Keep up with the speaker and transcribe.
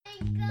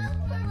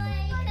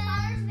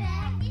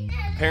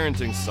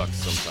Parenting sucks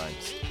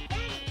sometimes.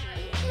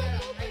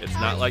 It's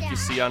not like you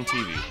see on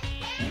TV.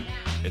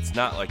 It's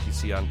not like you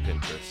see on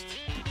Pinterest.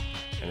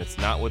 And it's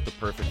not what the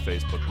perfect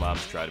Facebook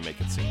moms try to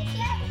make it seem.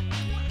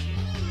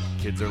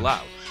 Kids are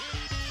loud.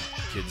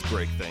 Kids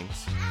break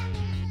things.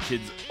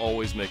 Kids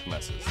always make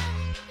messes.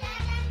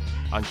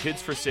 On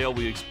Kids for Sale,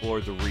 we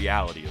explore the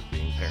reality of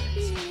being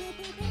parents.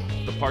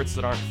 The parts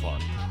that aren't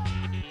fun.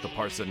 The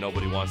parts that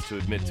nobody wants to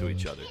admit to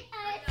each other.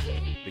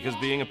 Because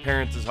being a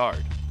parent is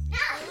hard.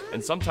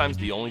 And sometimes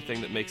the only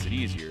thing that makes it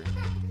easier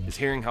is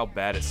hearing how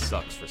bad it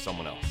sucks for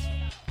someone else.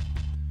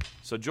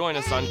 So join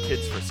us on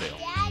Kids for Sale,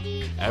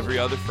 every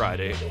other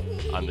Friday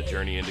on the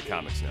Journey into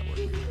Comics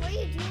Network.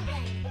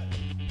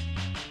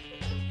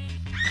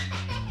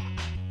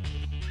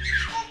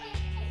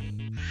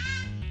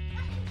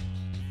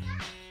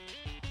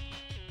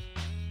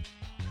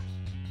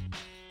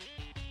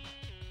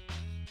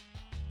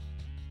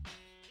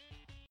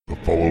 The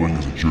following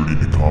is a Journey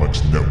to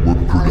Comics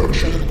Network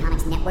production.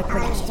 We're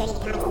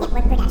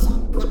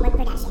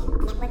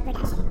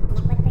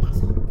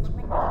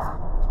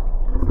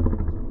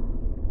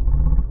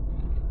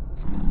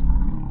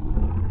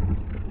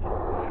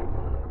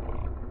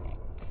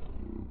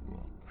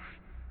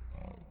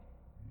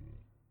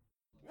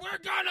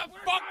gonna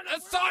fuck the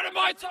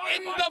sodomites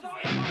in the...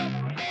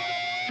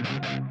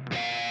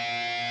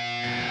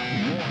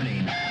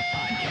 Warning,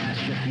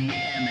 catastrophe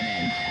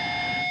imminent.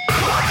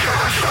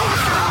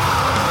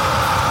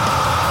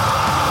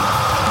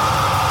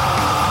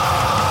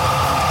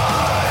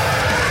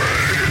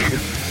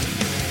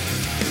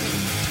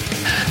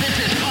 This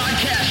is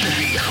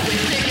Podcastrophe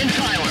with Dick and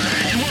Tyler,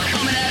 and we're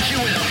coming at you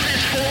with a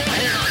fistful of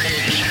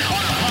heritage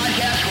on a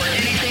podcast where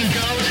anything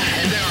goes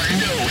and there are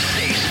no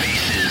safe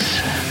spaces.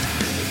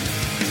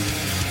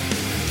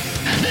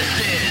 This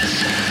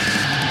is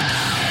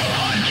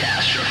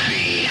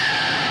Podcastrophe.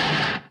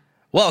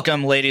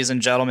 Welcome, ladies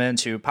and gentlemen,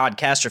 to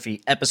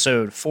Podcastrophe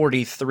episode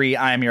 43.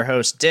 I am your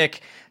host,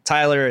 Dick.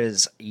 Tyler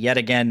is yet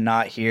again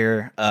not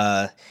here.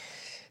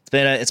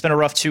 It's been a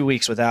rough 2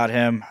 weeks without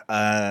him.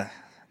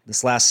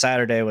 This last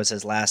Saturday was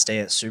his last day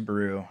at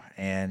Subaru,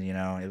 and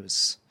it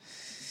was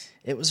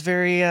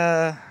very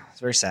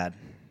sad.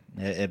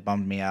 It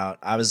bummed me out.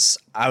 I was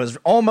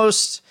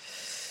almost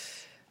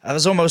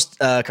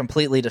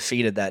completely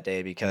defeated that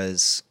day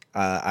because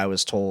I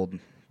was told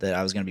that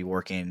I was going to be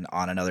working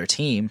on another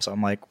team. So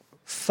I'm like,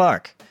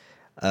 fuck.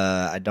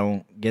 I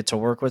don't get to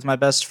work with my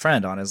best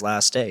friend on his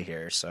last day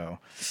here. So,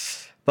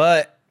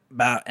 but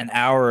about an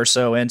hour or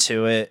so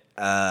into it,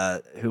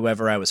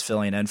 whoever I was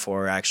filling in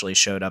for actually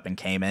showed up and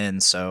came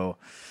in. So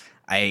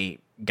I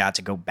got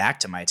to go back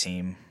to my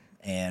team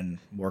and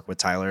work with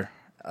Tyler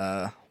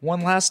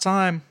one last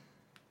time.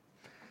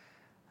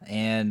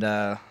 And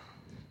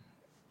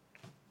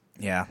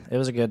yeah, it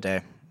was a good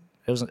day.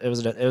 It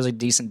was a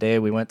decent day.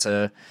 We went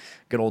to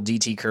good old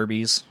DT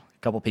Kirby's.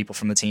 A couple people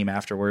from the team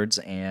afterwards,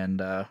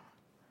 and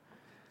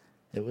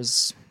it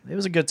was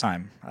a good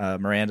time.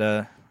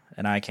 Miranda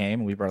and I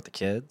came. We brought the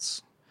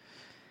kids,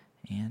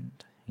 and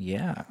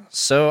yeah.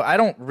 So I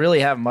don't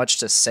really have much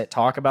to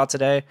talk about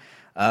today.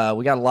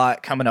 We got a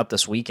lot coming up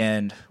this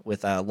weekend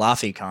with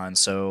LaFiCon,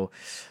 so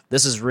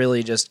this is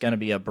really just going to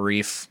be a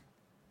brief,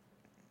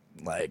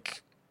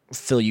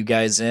 fill you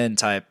guys in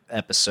type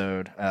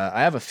episode. I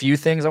have a few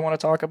things I want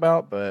to talk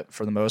about, but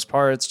for the most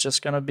part, it's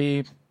just going to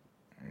be,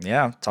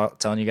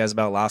 telling you guys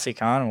about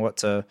LaFiCon and what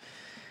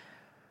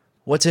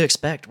to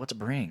expect, what to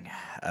bring.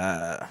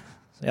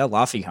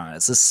 LaFiCon,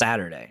 it's this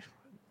Saturday,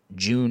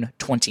 June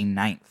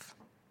 29th.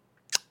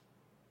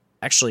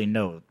 Actually,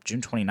 no,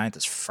 June 29th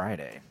is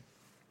Friday.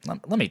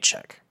 Let me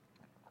check.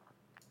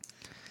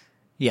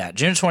 Yeah,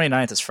 June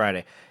 29th is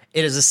Friday.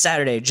 It is a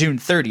Saturday, June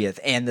 30th,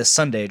 and this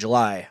Sunday,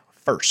 July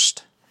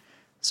 1st.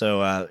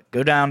 So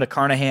go down to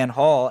Carnahan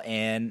Hall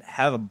and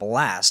have a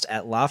blast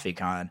at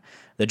LaFiCon.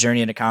 The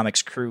Journey into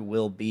Comics crew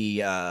will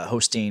be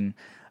hosting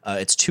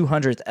its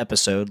 200th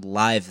episode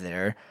live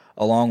there,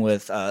 along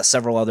with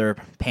several other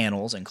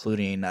panels,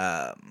 including,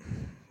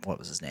 what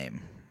was his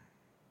name?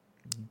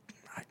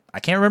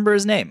 I can't remember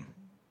his name,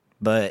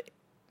 but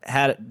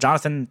had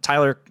Jonathan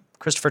Tyler,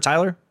 Christopher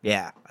Tyler?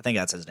 Yeah, I think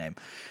that's his name.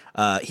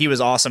 He was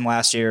awesome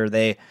last year.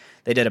 They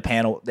did a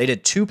panel. They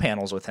did 2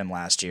 panels with him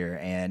last year,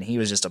 and he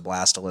was just a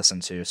blast to listen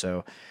to.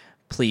 So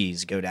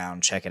please go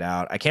down, check it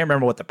out. I can't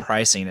remember what the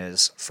pricing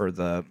is for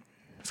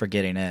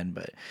getting in,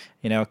 but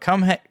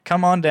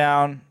come on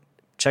down,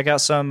 check out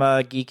some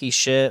geeky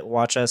shit,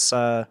 watch us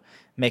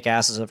make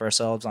asses of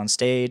ourselves on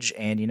stage,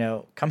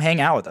 and come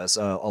hang out with us.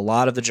 A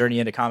lot of the Journey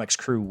into Comics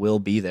crew will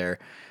be there.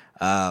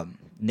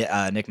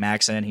 Nick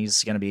Maxon,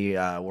 he's going to be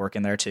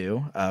working there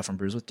too, from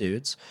Brews with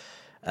Dudes.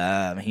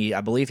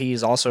 I believe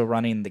he's also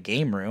running the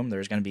game room.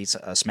 There's going to be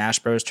a Smash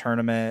Bros.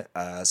 Tournament,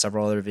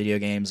 several other video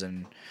games,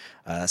 and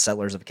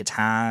Settlers of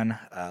Catan.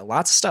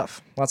 Lots of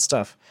stuff.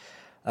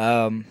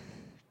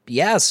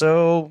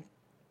 So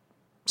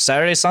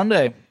Saturday,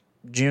 Sunday,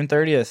 June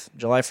 30th,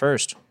 July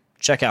 1st.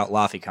 Check out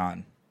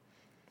LaFiCon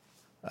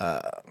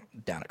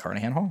down at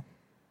Carnahan Hall.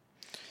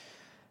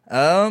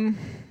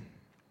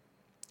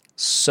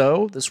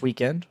 So this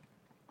weekend,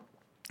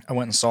 I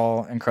went and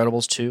saw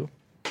Incredibles 2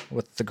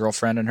 with the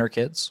girlfriend and her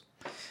kids.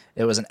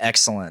 It was an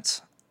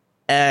excellent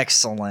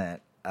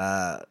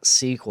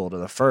sequel to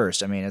the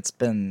first. I mean, it's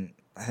been,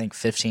 I think,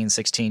 15,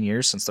 16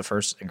 years since the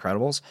first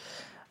Incredibles.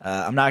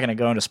 I'm not going to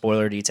go into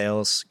spoiler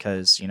details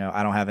because,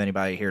 I don't have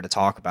anybody here to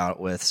talk about it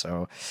with.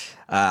 So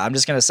I'm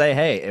just going to say,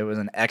 hey, it was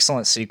an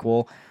excellent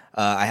sequel.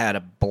 I had a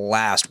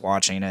blast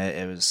watching it.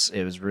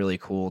 It was really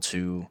cool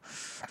to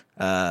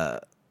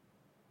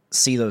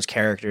see those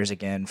characters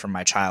again from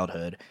my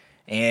childhood.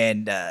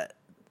 And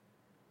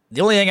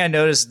the only thing I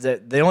noticed,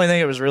 the only thing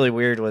that was really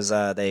weird was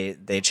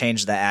they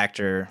changed the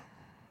actor,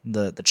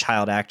 the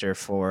child actor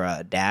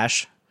for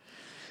Dash,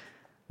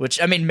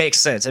 which, I mean, makes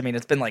sense. I mean,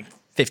 it's been like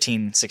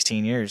 15,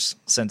 16 years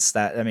since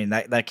that. I mean,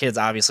 that kid's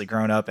obviously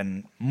grown up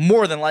and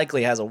more than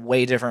likely has a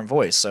way different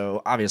voice.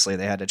 So obviously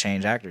they had to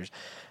change actors.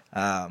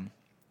 Had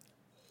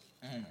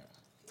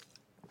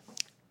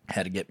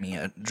to get me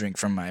a drink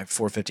from my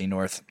 450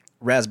 North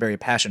Raspberry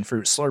Passion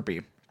Fruit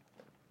Slurpee.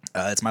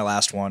 It's my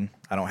last one.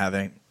 I don't have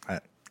any. I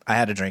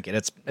had to drink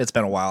it. It's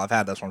been a while. I've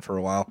had this one for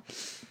a while.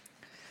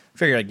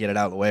 Figured I'd get it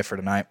out of the way for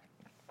tonight.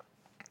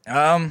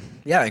 Yeah,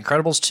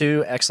 Incredibles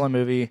 2, excellent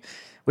movie.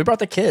 We brought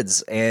the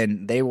kids,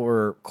 and they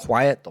were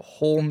quiet the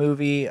whole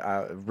movie.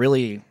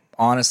 Really,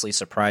 honestly,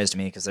 surprised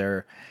me because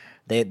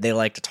they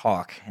like to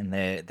talk, and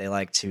they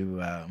like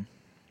to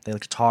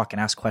talk and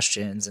ask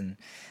questions, and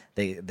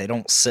they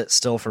don't sit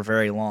still for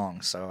very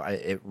long. So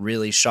it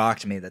really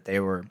shocked me that they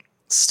were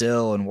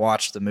still and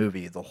watched the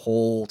movie the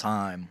whole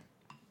time.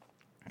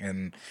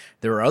 And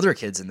there were other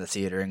kids in the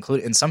theater,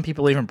 and some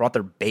people even brought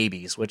their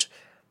babies, which,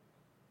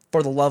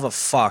 for the love of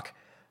fuck,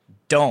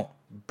 don't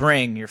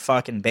bring your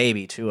fucking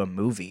baby to a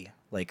movie.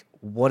 Like,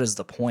 what is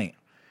the point?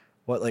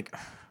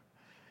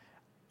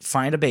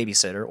 Find a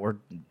babysitter or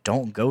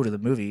don't go to the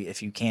movie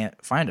if you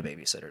can't find a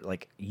babysitter.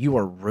 Like, you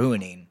are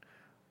ruining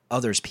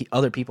other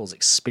people's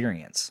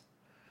experience.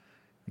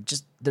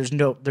 Just there's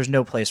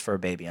no place for a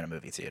baby in a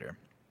movie theater.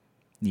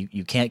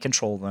 You can't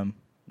control them.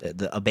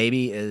 A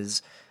baby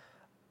is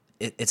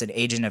it's an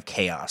agent of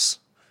chaos,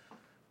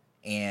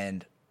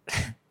 and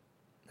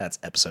that's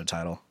episode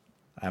title.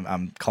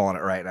 I'm calling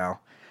it right now.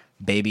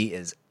 Baby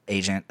is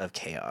agent of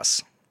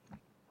chaos.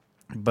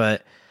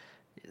 But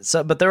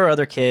there were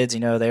other kids.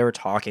 They were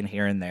talking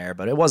here and there,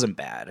 but it wasn't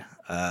bad.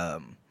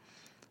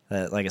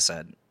 Like I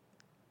said,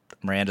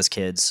 Miranda's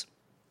kids,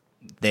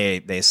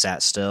 they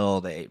sat still.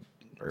 They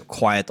were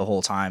quiet the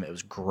whole time. It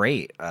was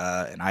great,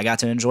 and I got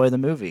to enjoy the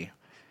movie.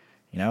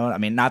 I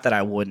mean, not that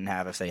I wouldn't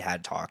have if they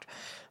had talked.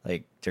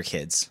 Like, they're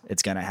kids.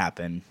 It's gonna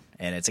happen,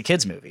 and it's a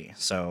kids movie.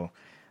 So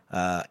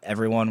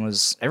everyone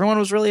was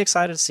really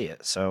excited to see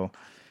it. So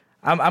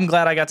I'm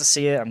glad I got to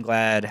see it. I'm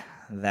glad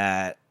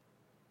that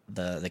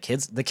the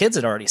kids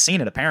had already seen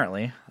it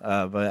apparently.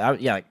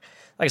 But like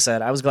I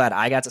said, I was glad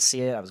I got to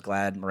see it. I was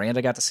glad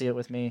Miranda got to see it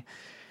with me.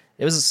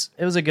 It was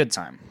a good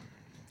time,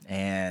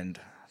 and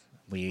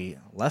we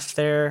left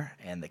there,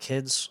 and the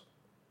kids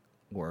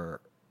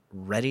were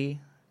ready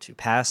to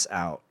pass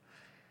out.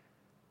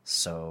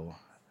 So,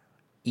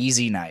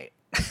 easy night.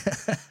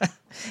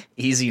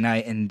 Easy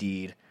night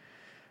indeed.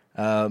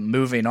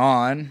 Moving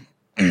on.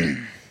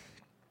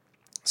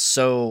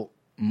 So,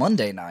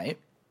 Monday night,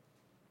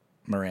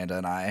 Miranda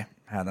and I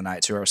had the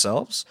night to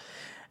ourselves,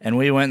 and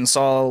we went and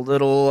saw a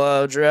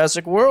little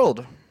Jurassic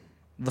World,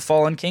 The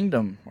Fallen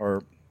Kingdom,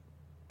 or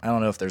I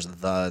don't know if there's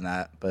the in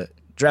that, but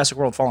Jurassic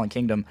World Fallen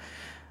Kingdom.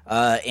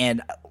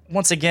 And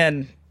once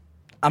again,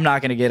 I'm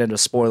not going to get into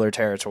spoiler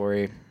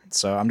territory,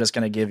 so I'm just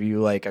going to give you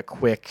like a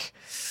quick,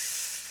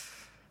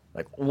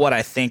 like, what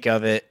I think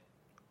of it.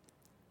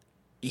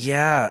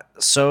 Yeah,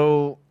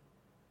 so,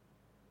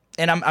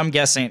 and I'm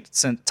guessing,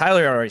 since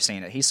Tyler had already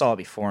seen it, he saw it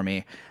before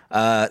me,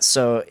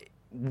 so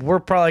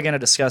we're probably going to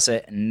discuss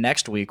it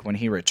next week when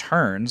he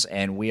returns,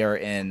 and we are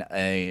in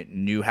a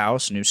new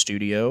house, new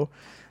studio,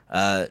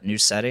 new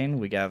setting.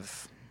 We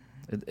have,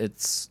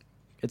 it's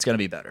going to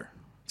be better.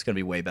 It's going to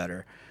be way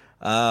better.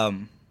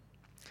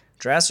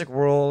 Jurassic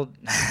World,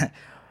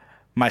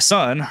 my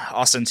son,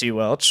 Austin T.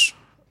 Welch,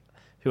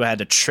 who I had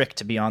to trick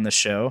to be on the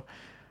show,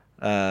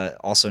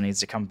 also needs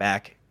to come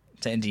back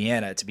to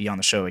Indiana to be on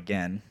the show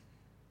again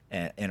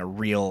in a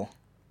real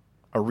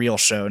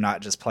show,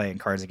 not just playing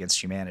Cards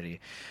Against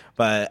Humanity.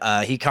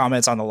 But he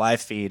comments on the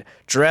live feed,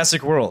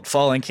 Jurassic World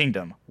Fallen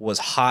Kingdom was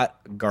hot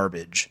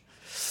garbage.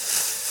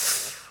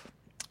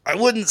 I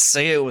wouldn't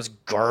say it was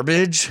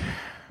garbage.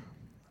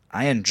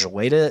 I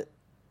enjoyed it.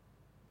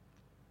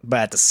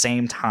 But at the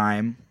same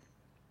time,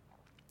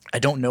 I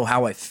don't know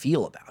how I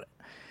feel about it.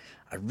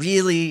 I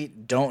really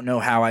don't know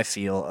how I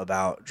feel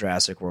about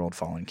Jurassic World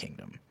Fallen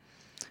Kingdom.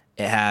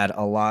 It had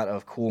a lot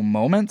of cool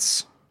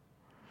moments.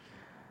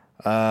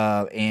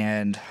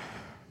 And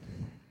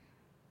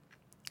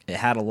it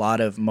had a lot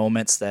of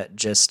moments that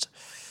just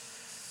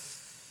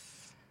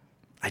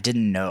I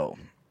didn't know.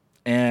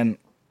 And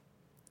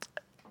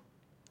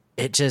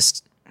it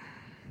just,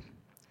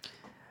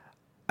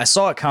 I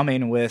saw it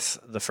coming with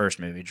the first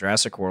movie,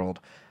 Jurassic World.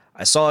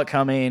 I saw it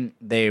coming.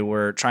 They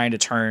were trying to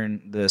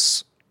turn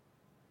this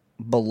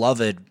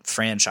beloved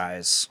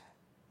franchise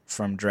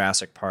from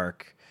Jurassic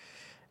Park.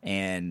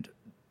 And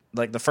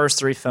like the first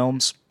 3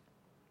 films,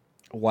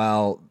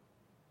 while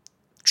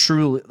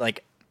truly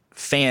like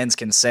fans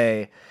can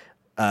say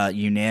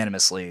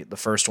unanimously the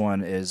first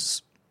one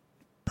is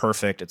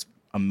perfect, it's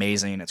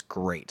amazing, it's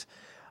great.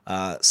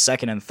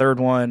 Second and third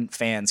one,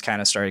 fans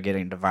kind of started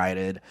getting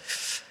divided,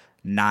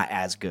 not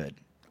as good.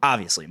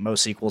 Obviously,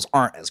 most sequels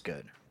aren't as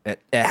good.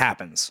 It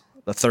happens.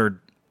 The third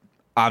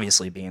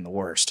obviously being the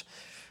worst.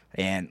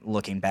 And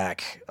looking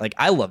back, like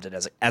I loved it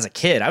as a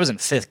kid. I was in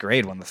 5th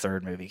grade when the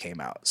third movie came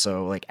out.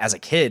 So like as a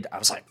kid, I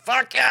was like,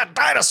 fuck yeah,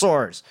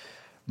 dinosaurs.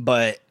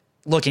 But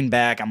looking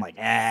back, I'm like,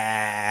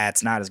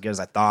 it's not as good as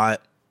I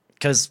thought.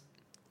 Cause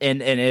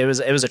and it was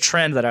a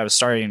trend that I was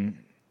starting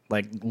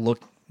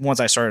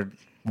once I started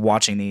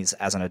watching these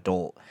as an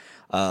adult,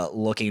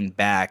 looking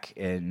back.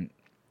 And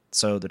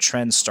so the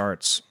trend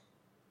starts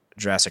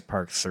Jurassic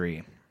Park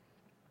 3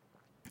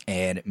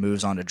 and it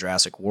moves on to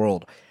Jurassic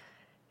World.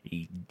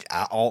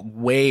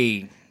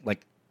 Way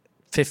like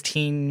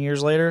 15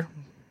 years later.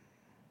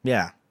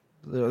 Yeah,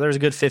 there's a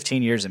good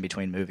 15 years in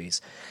between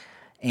movies.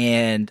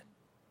 And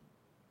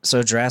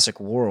so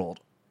Jurassic World,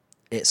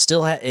 it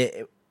still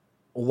had,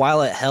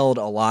 while it held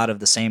a lot of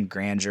the same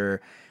grandeur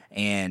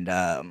and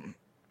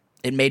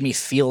it made me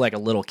feel like a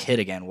little kid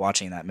again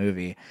watching that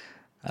movie.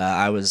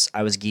 I was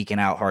geeking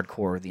out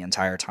hardcore the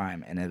entire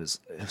time, and it was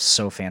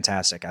so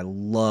fantastic. I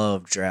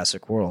loved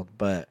Jurassic World,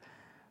 but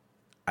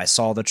I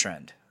saw the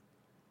trend.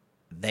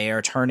 They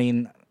are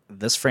turning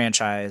this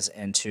franchise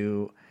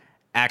into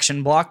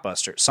action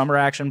blockbusters, summer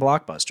action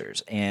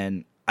blockbusters,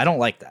 and I don't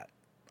like that.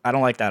 I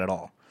don't like that at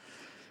all.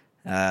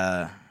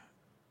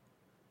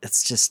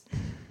 It's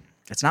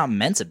not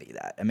meant to be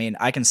that. I mean,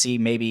 I can see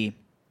maybe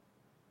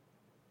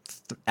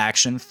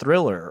action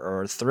thriller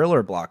or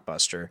thriller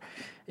blockbuster.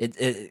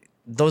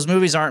 Those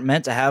movies aren't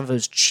meant to have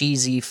those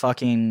cheesy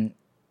fucking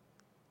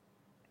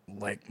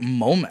like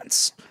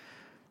moments.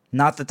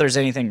 Not that there's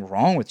anything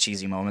wrong with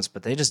cheesy moments,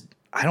 but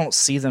I don't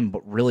see them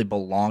really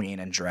belonging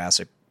in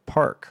Jurassic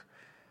Park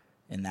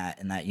in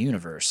that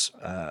universe.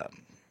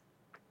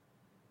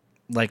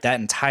 Like that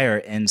entire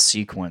end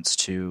sequence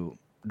to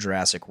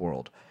Jurassic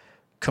World,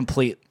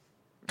 complete.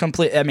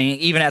 I mean,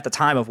 even at the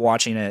time of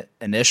watching it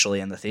initially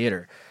in the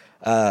theater,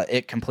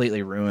 it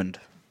completely ruined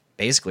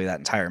basically that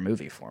entire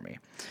movie for me.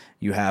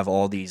 You have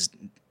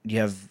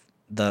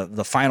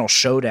the final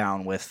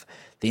showdown with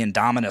the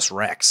Indominus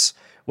Rex,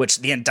 which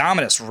the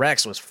Indominus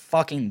Rex was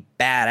fucking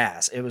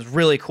badass. It was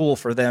really cool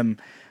for them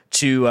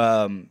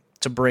to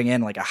bring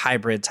in like a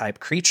hybrid type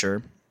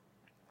creature.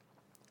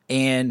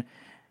 And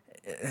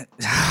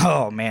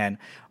oh man,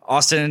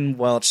 Austin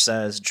Welch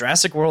says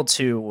Jurassic World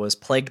 2 was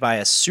plagued by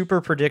a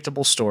super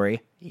predictable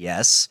story,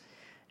 yes,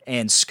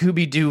 and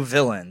Scooby-Doo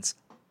villains,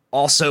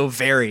 also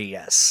very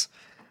yes.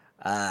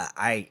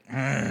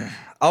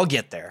 I'll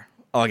get there.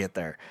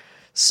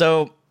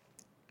 So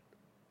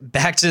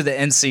back to the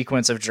end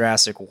sequence of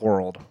Jurassic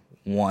World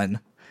 1.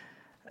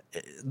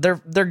 They're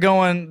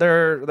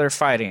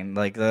fighting.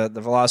 Like the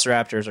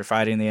Velociraptors are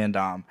fighting the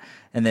Indom,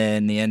 and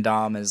then the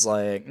Indom is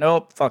like,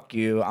 nope, fuck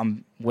you.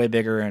 I'm way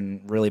bigger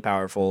and really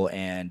powerful,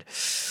 and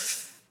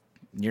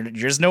you're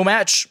just no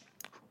match.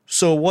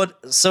 So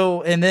what?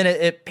 So and then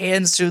it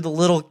pans to the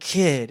little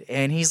kid,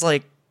 and he's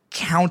like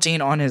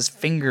counting on his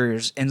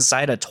fingers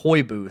inside a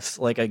toy booth,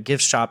 like a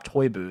gift shop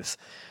toy booth,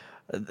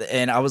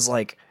 and I was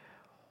like,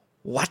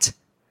 what?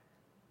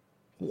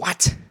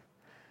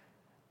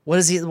 What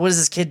is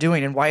this kid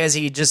doing, and why is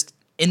he just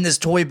in this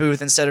toy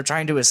booth instead of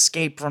trying to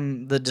escape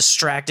from the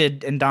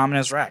distracted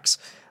Indominus Rex?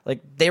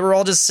 Like, they were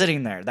all just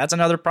sitting there. That's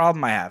another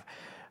problem I have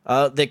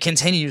that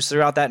continues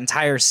throughout that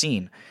entire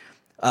scene.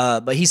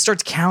 But he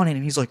starts counting,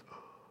 and he's like,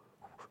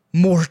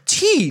 more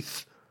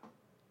teeth.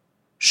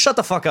 Shut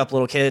the fuck up,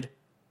 little kid.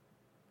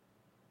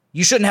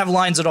 You shouldn't have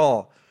lines at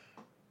all.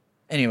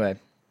 Anyway,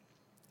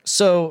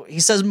 so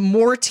he says,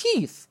 more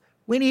teeth.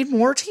 We need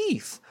more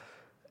teeth.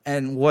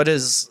 And what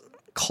is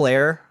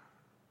Claire,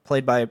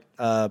 played by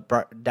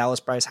Dallas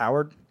Bryce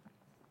Howard?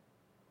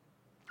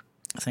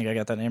 I think I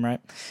got that name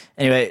right.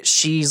 Anyway,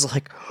 she's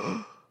like,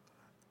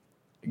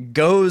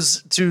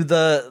 goes to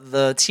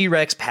the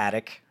T-Rex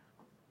paddock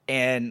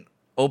and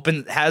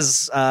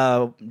has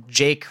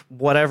Jake,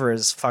 whatever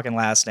his fucking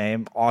last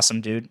name,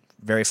 awesome dude,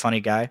 very funny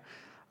guy.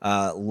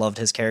 Loved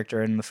his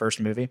character in the first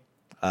movie.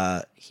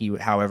 He,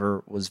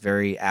 however, was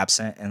very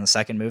absent in the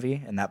second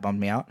movie, and that bummed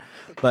me out.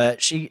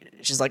 But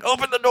she's like,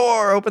 open the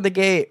door, open the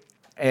gate.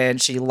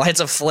 And she lights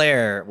a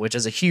flare, which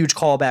is a huge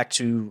callback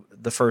to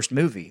the first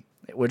movie,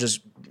 which is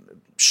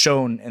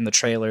shown in the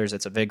trailers.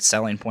 It's a big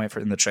selling point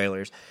in the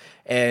trailers.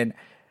 And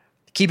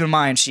keep in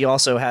mind, she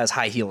also has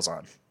high heels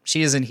on.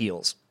 She is in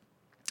heels.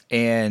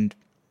 And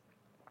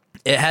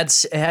it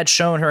had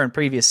shown her in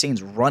previous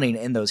scenes running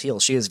in those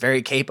heels. She is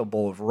very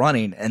capable of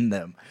running in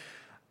them.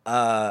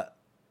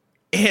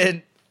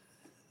 And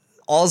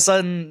all of a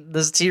sudden,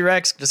 this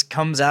T-Rex just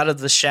comes out of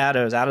the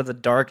shadows, out of the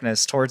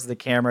darkness, towards the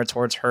camera,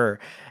 towards her.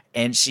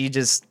 And she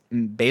just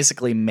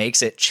basically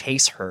makes it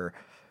chase her.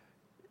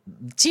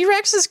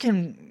 T-Rexes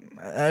can,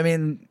 I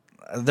mean,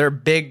 they're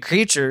big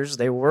creatures.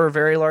 They were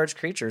very large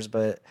creatures,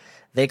 but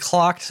they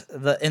clocked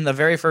in the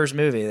very first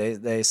movie.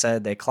 They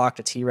said they clocked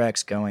a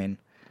T-Rex going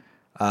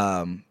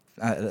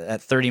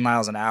at 30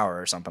 miles an hour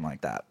or something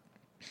like that.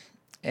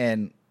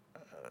 And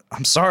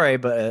I'm sorry,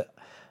 but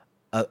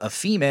a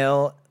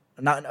female,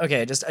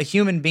 just a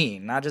human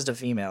being, not just a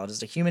female,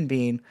 just a human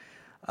being,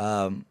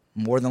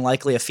 more than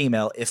likely a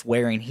female if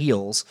wearing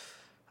heels,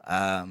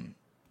 they're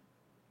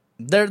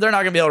not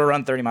going to be able to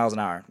run 30 miles an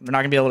hour. They're not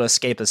going to be able to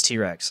escape this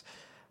T-Rex.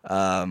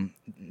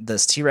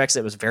 This T-Rex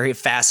that was very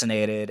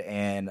fascinated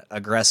and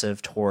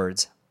aggressive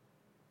towards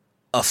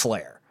a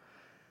flare.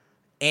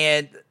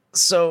 And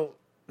so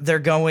they're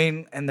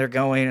going.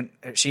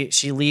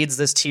 She leads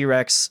this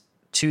T-Rex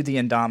to the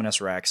Indominus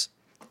Rex,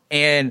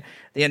 and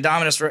the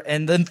Indominus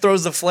and then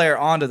throws the flare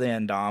onto the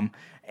Indom,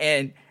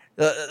 and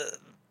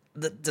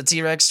the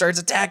T-Rex starts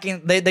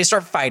attacking. They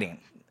start fighting,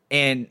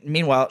 and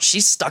meanwhile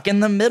she's stuck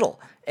in the middle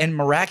and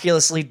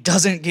miraculously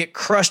doesn't get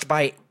crushed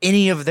by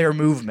any of their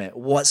movement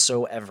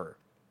whatsoever.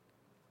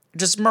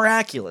 Just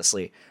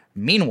miraculously.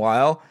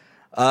 Meanwhile,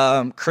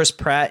 Chris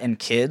Pratt and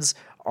kids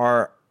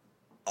are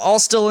all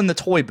still in the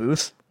toy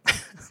booth.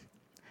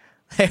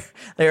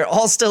 They're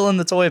all still in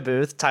the toy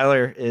booth.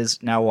 Tyler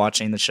is now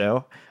watching the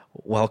show.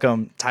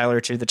 Welcome, Tyler,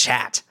 to the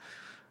chat.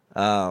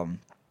 But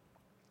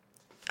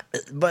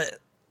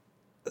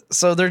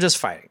so they're just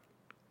fighting.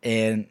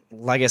 And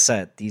like I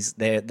said,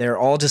 they're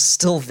all just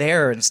still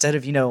there instead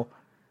of,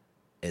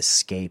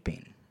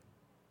 escaping.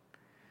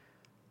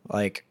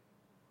 Like,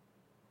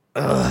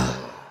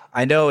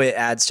 I know it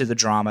adds to the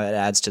drama, it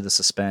adds to the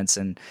suspense,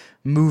 and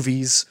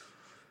movies,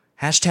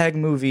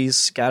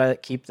 #movies, gotta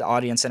keep the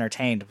audience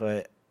entertained,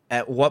 but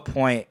at what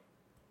point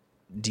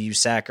do you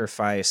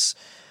sacrifice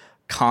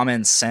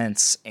common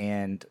sense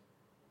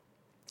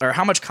or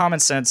how much common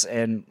sense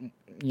and,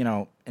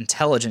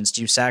 intelligence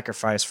do you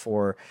sacrifice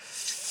for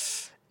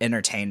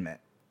entertainment?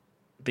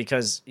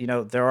 Because,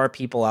 there are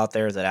people out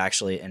there that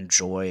actually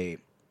enjoy,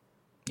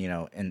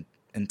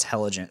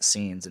 intelligent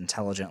scenes,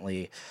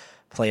 intelligently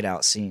played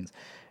out scenes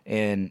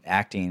and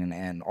acting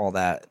and all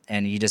that.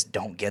 And you just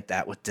don't get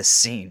that with this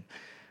scene.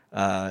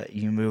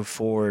 You move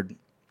forward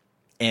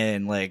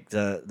and like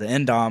the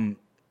Indom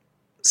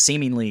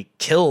seemingly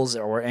kills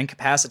or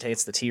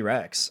incapacitates the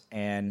T-Rex,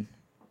 and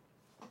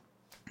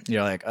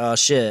you're like, oh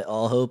shit,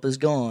 all hope is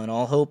gone,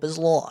 all hope is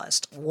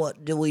lost.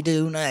 What do we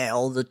do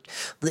now? The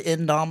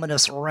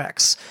Indominus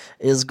Rex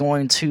is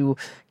going to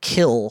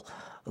kill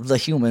the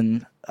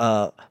human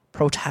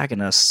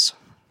protagonists.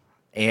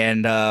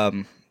 And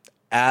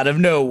out of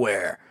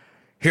nowhere,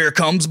 here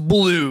comes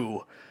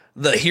Blue,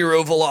 the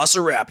hero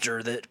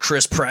velociraptor that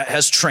Chris Pratt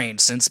has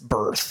trained since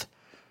birth,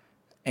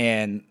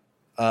 and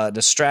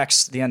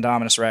distracts the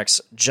Indominus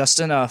Rex just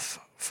enough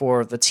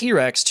for the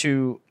T-Rex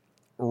to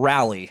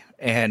rally,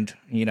 and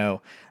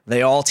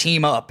they all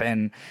team up,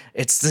 and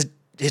it's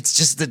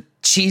just the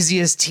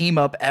cheesiest team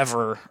up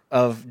ever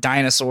of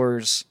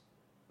dinosaurs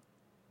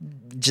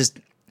just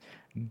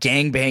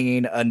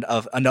gangbanging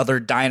of another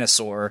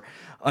dinosaur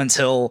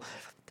until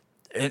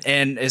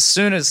and as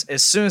soon as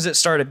it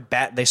started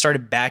they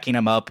started backing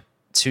him up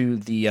to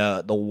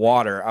the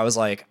water. I was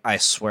like, I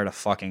swear to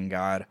fucking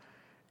God,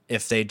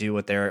 if they do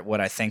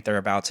what I think they're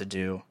about to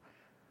do,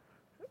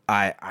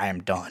 I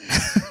am done.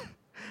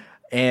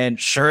 And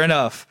sure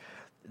enough,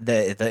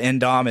 the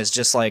Indom is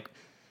just like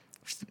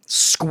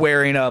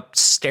squaring up,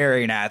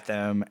 staring at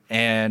them,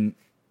 and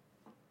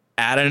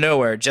out of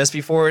nowhere, just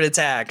before it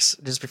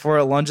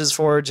lunges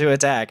forward to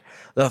attack,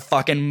 the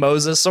fucking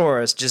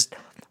Mosasaurus just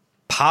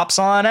pops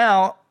on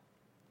out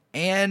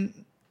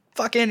and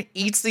fucking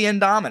eats the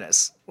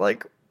Indominus,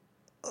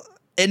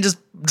 and just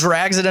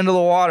drags it into the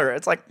water.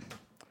 It's like,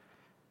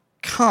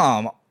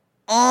 come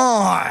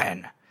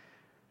on.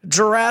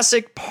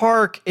 Jurassic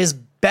Park is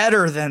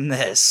better than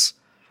this.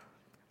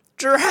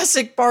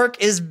 Jurassic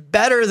Park is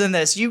better than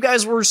this. You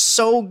guys were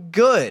so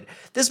good.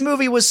 This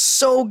movie was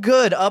so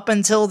good up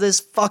until this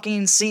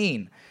fucking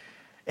scene.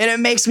 And it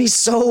makes me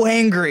so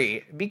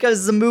angry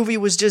because the movie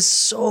was just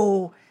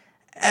so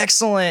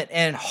excellent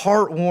and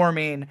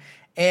heartwarming,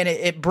 and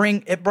it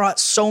brought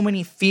so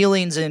many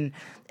feelings and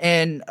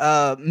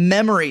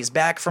memories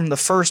back from the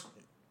first,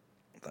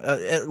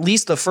 at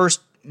least the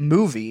first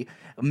movie,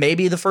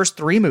 maybe the first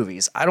 3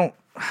 movies.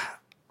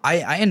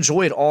 I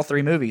enjoyed all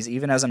 3 movies,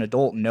 even as an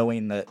adult,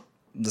 knowing that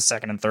the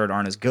second and third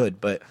aren't as good,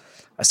 but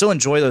I still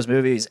enjoy those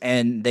movies,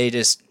 and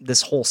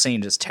this whole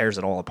scene just tears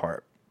it all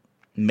apart,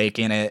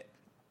 making it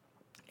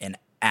an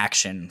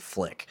action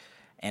flick.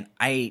 And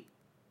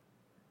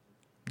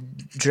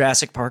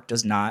Jurassic Park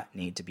does not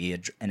need to be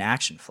an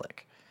action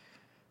flick.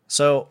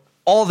 So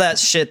all that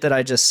shit that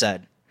I just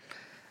said,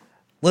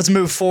 let's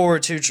move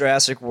forward to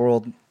Jurassic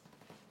World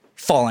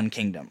Fallen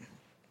Kingdom.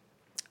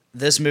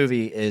 This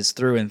movie is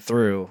through and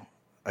through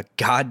a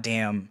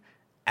goddamn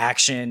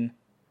action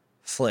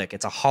flick.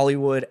 It's a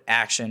Hollywood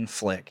action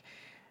flick.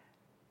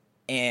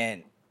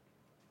 And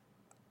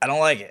I don't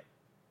like it.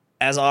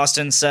 As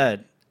Austin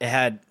said, it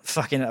had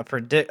fucking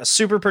a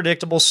super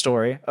predictable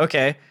story.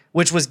 Okay.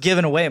 Which was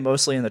given away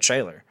mostly in the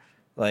trailer.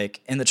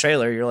 Like in the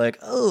trailer, you're like,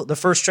 oh, the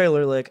first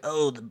trailer, like,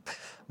 oh,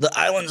 the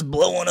island's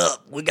blowing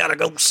up. We gotta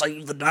go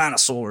save the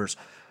dinosaurs.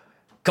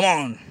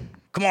 Come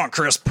on,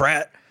 Chris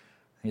Pratt.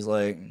 He's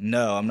like,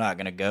 no, I'm not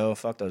gonna go.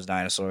 Fuck those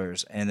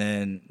dinosaurs. And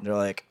then they're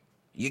like,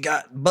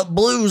 but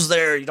Blue's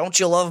there. Don't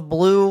you love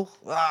Blue?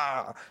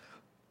 Ah.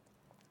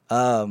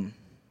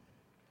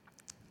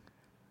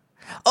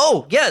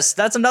 Oh, yes,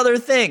 that's another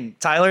thing.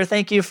 Tyler,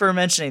 thank you for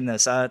mentioning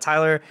this.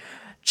 Tyler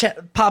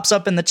pops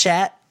up in the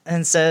chat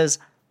and says,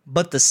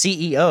 but the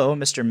CEO,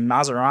 Mr.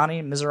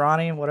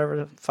 Maserani, whatever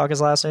the fuck his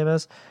last name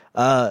is,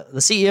 the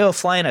CEO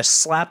flying a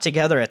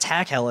slap-together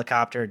attack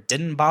helicopter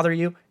didn't bother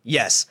you?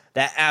 Yes,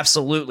 that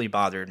absolutely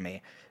bothered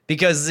me.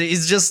 Because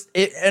it's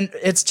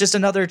just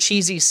another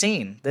cheesy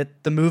scene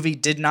that the movie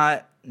did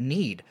not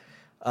need.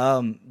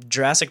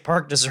 Jurassic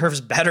Park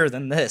deserves better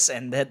than this,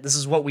 and this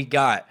is what we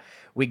got.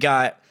 We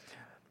got.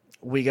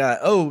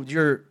 Oh,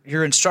 your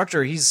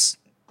instructor, he's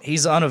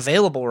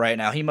unavailable right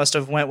now. He must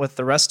have went with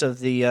the rest of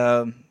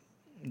the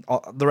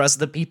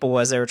people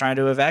as they were trying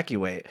to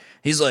evacuate.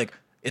 He's like,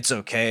 it's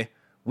okay.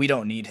 We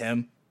don't need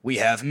him. We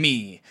have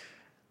me.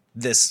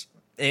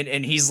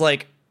 And he's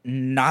like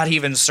not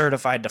even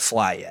certified to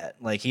fly yet.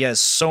 Like he has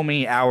so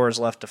many hours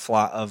left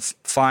of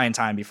flying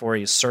time before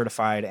he's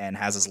certified and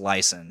has his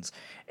license.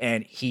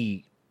 And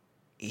he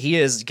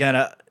is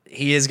gonna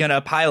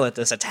pilot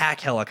this attack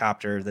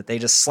helicopter that they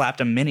just slapped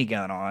a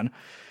minigun on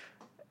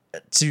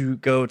to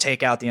go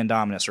take out the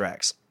Indominus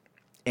Rex.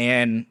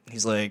 And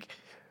he's like,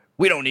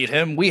 we don't need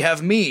him. We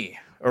have me.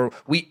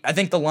 I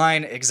think the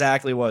line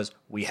exactly was,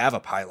 we have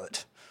a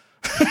pilot.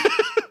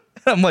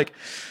 I'm like,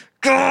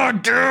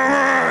 God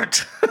damn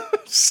it.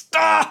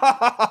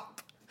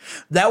 Stop.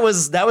 That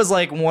was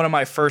like one of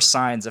my first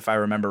signs, if I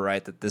remember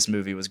right, that this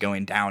movie was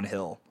going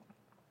downhill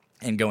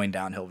and going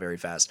downhill very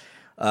fast.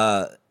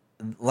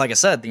 Like I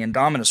said, the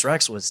Indominus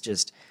Rex was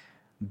just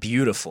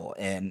beautiful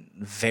and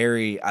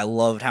I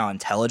loved how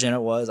intelligent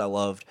it was. I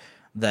loved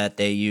that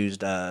they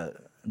used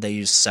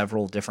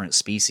several different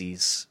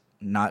species,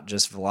 not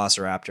just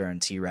Velociraptor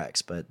and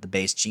T-Rex, but the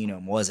base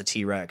genome was a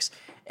T-Rex,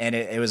 and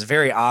it was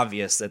very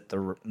obvious that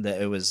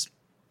it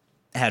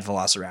had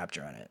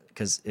Velociraptor in it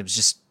because it was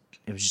just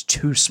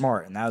too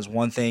smart. And that was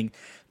one thing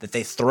that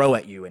they throw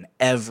at you in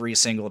every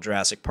single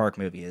Jurassic Park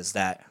movie is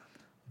that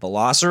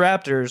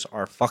Velociraptors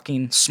are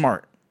fucking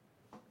smart.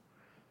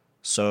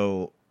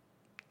 So,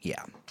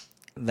 yeah,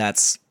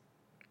 that's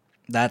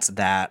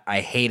that.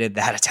 I hated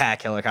that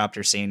attack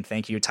helicopter scene.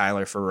 Thank you,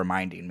 Tyler, for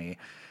reminding me.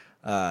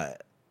 Man.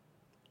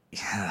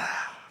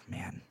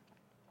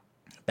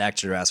 Back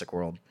to Jurassic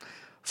World,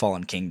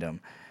 Fallen Kingdom.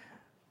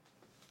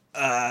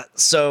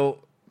 So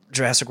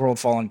Jurassic World,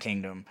 Fallen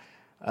Kingdom.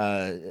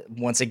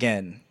 Once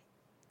again,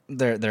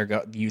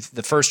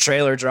 the first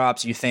trailer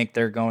drops. You think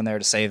they're going there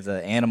to save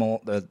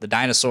the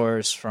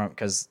dinosaurs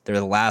because they're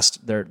the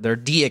last. They're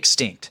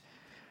de-extinct.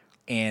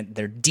 And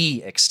they're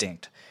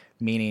de-extinct,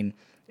 meaning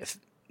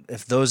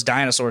if those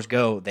dinosaurs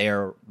go, they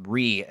are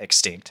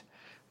re-extinct.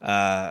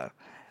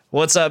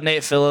 What's up,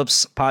 Nate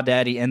Phillips, Pod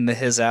Daddy in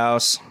his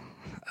house?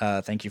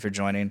 Thank you for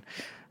joining.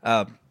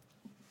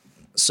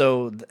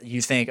 So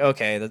you think,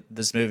 okay,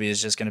 this movie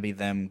is just going to be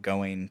them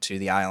going to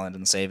the island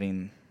and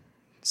saving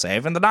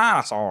the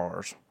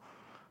dinosaurs,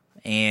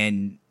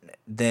 and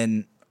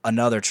then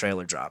another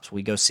trailer drops.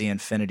 We go see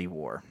Infinity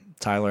War.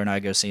 Tyler and I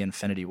go see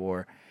Infinity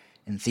War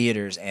in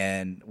theaters,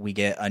 and we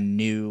get a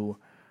new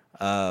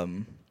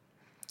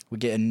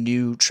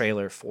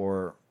trailer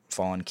for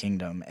Fallen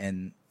Kingdom,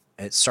 and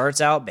it starts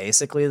out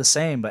basically the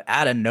same, but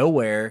out of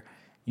nowhere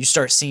you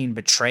start seeing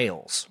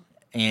betrayals,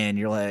 and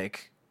you're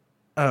like,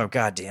 oh,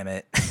 god damn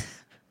it.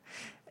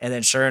 And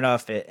then sure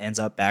enough, it ends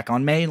up back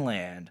on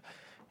mainland,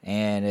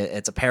 and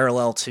it's a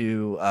parallel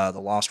to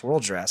the Lost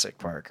World Jurassic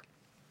Park.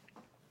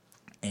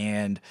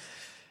 And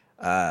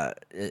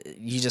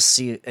you just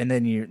see it, and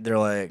then they're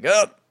like,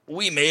 oh,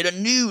 we made a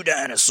new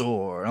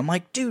dinosaur. I'm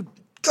like, dude,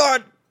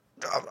 God,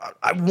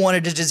 I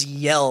wanted to just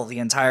yell the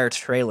entire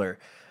trailer,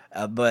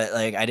 but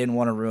like I didn't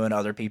want to ruin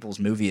other people's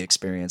movie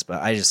experience.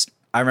 But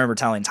I remember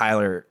telling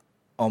Tyler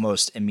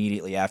almost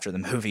immediately after the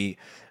movie,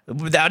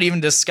 without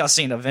even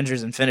discussing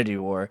Avengers Infinity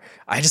War,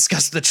 I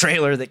discussed the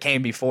trailer that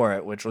came before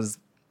it, which was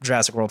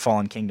Jurassic World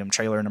Fallen Kingdom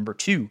trailer number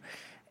 2.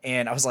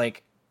 And I was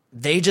like,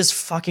 they just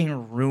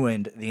fucking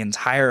ruined the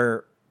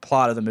entire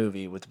plot of the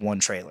movie with one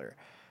trailer.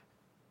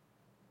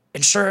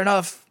 And sure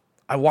enough,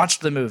 I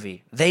watched the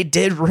movie. They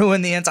did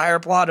ruin the entire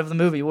plot of the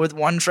movie with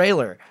one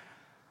trailer.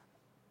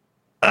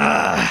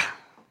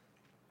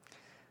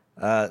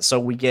 So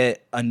we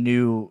get a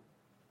new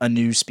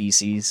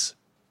species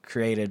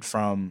created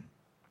from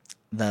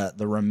the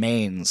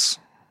remains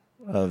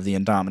of the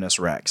Indominus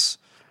Rex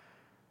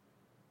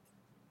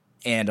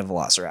and a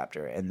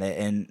Velociraptor, and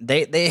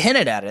they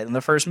hinted at it in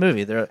the first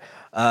movie. Good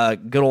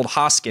old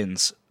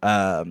Hoskins.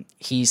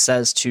 He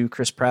says to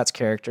Chris Pratt's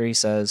character, he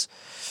says,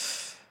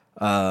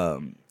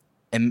 and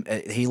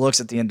he looks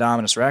at the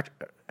Indominus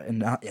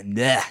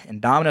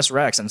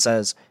Rex and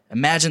says,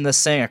 "Imagine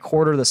this thing a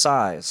quarter the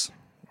size,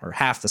 or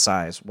half the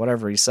size,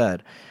 whatever he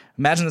said.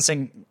 Imagine this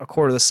thing a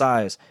quarter the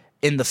size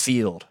in the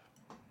field.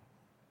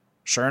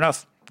 Sure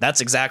enough, that's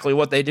exactly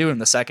what they do in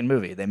the second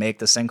movie. They make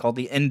this thing called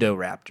the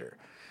Indoraptor.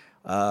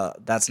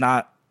 That's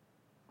not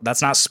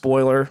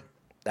spoiler.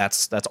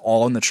 That's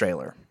all in the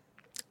trailer.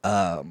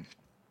 And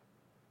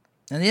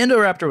the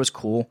Indoraptor was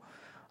cool.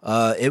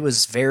 It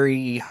was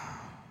very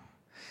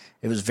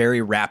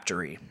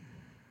raptory.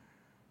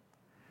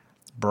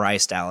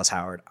 Bryce Dallas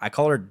Howard. I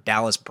called her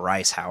Dallas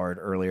Bryce Howard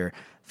earlier.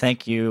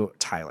 Thank you,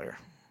 Tyler.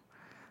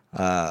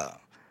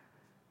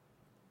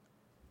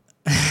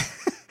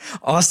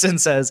 Austin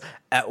says,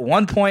 at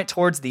one point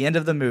towards the end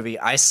of the movie,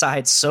 I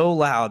sighed so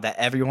loud that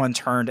everyone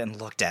turned and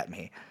looked at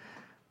me.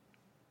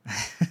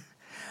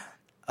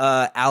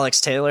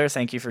 Alex Taylor,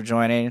 thank you for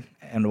joining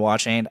and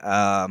watching.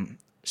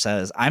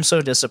 Says, I'm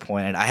so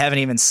disappointed. I haven't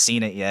even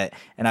seen it yet,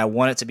 and I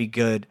want it to be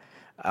good.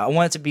 I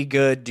want it to be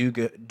good,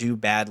 do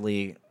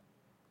badly.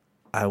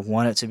 I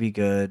want it to be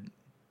good,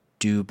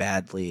 do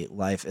badly.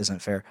 Life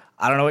isn't fair.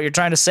 I don't know what you're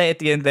trying to say at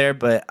the end there,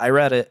 but I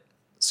read it,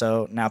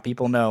 so now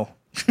people know.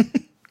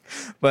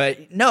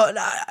 But no,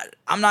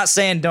 I'm not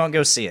saying don't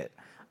go see it.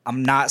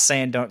 I'm not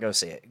saying don't go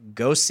see it.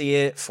 Go see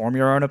it, form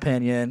your own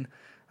opinion,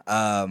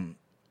 but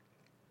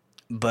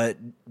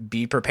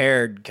be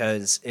prepared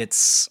because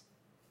it's...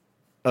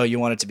 Oh, you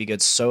want it to be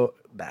good so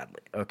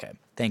badly. Okay,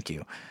 thank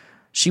you.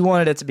 She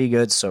wanted it to be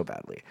good so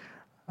badly.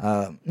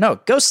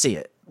 No, go see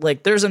it.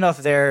 Like, there's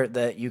enough there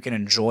that you can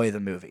enjoy the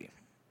movie.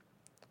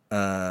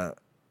 And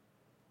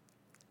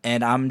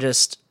I'm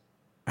just...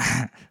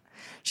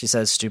 She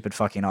says stupid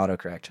fucking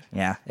autocorrect.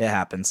 Yeah, it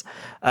happens.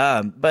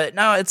 But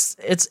no,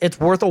 it's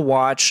worth a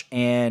watch,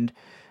 and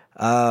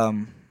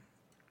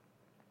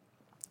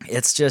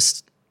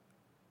it's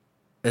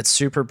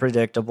super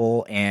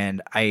predictable,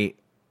 and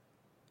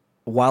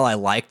while I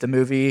like the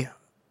movie,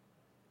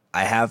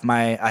 I have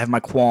my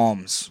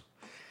qualms,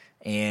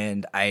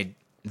 and I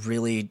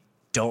really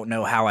don't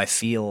know how I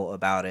feel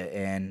about it,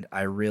 and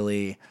I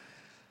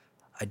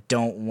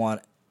don't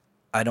want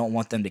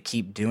them to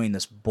keep doing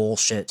this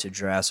bullshit to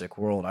Jurassic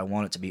World. I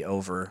want it to be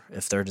over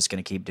if they're just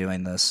going to keep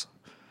doing this.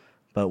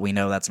 But we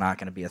know that's not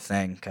going to be a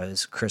thing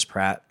because Chris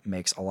Pratt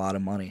makes a lot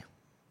of money.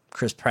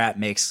 Chris Pratt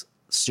makes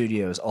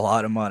studios a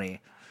lot of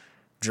money.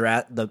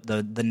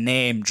 The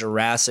name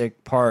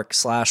Jurassic Park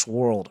 /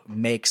 World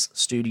makes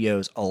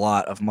studios a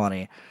lot of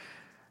money.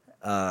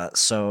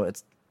 So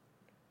it's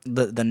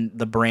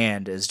the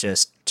brand is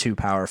just too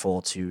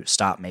powerful to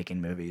stop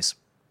making movies.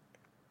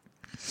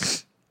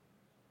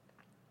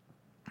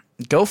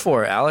 Go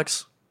for it,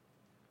 Alex.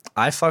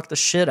 I fucked the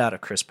shit out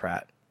of Chris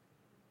Pratt.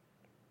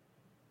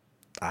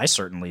 I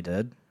certainly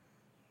did.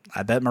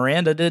 I bet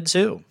Miranda did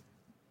too.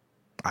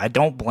 I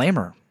don't blame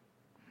her.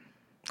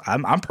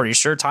 I'm pretty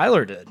sure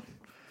Tyler did.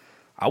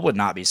 I would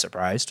not be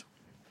surprised.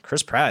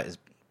 Chris Pratt is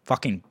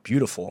fucking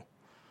beautiful.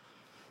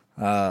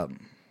 But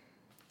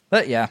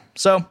yeah,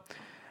 so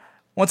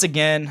once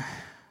again,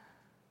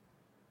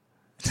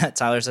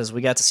 Tyler says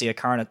we got to see a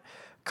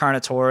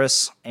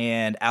Carnotaurus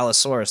and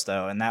Allosaurus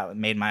though, and that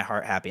made my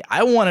heart happy.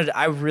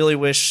 I really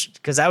wish,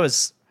 because that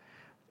was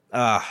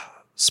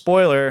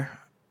spoiler.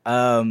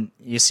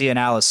 You see an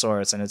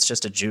Allosaurus and it's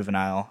just a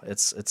juvenile.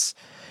 It's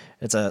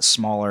a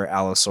smaller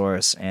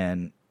Allosaurus,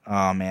 and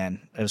oh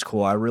man, it was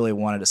cool. I really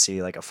wanted to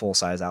see like a full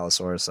size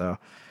Allosaurus though.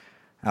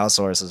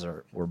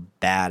 Allosauruses were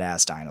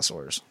badass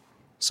dinosaurs,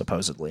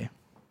 supposedly,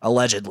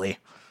 allegedly.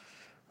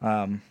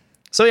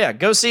 So yeah,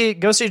 go see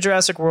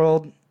Jurassic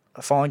World,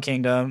 Fallen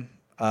Kingdom.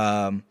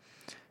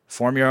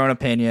 Form your own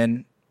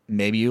opinion.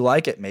 Maybe you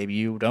like it, maybe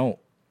you don't.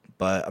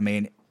 But I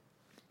mean,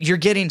 you're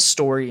getting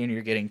story and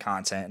you're getting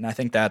content, and I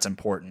think that's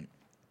important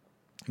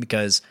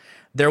because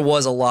there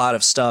was a lot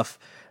of stuff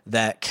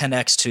that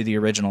connects to the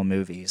original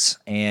movies,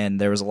 and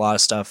there was a lot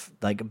of stuff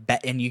like,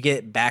 and you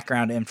get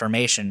background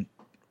information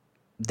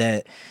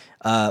that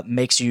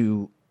makes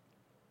you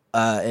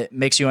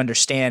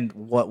understand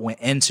what went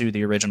into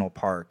the original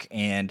park,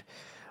 and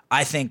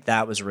I think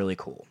that was really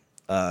cool.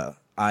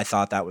 I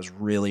thought that was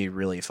really,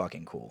 really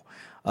fucking cool.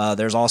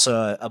 There's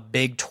also a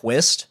big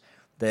twist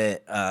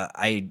that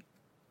I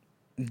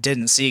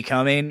didn't see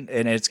coming,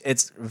 and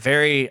it's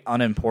very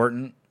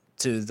unimportant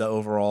to the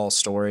overall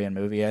story and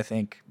movie, I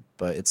think,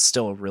 but it's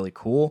still really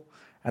cool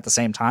at the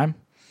same time.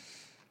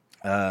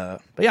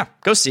 But yeah,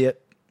 go see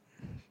it.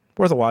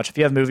 Worth a watch. If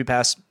you have Movie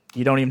Pass,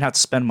 you don't even have to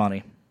spend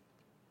money.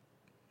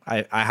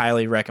 I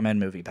highly recommend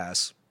Movie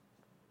Pass.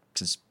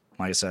 Because,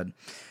 like I said,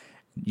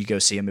 you go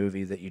see a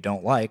movie that you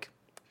don't like,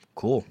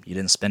 cool. You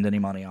didn't spend any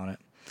money on it.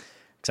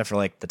 Except for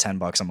like the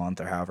 $10 a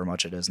month or however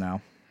much it is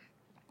now.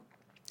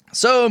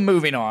 So,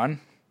 moving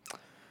on.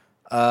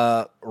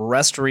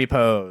 Rest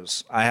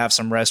Repose. I have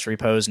some Rest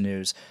Repose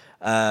news.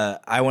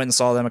 I went and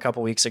saw them a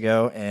couple weeks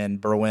ago in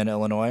Berwyn,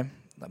 Illinois,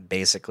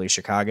 basically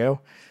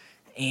Chicago,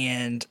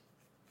 and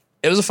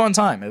it was a fun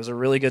time. It was a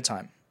really good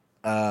time.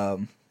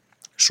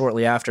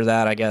 Shortly after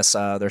that, I guess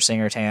their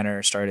singer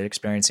Tanner started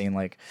experiencing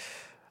like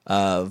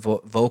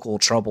vocal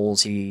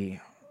troubles. He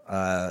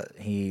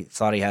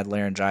thought he had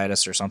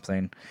laryngitis or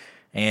something,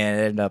 and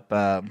it ended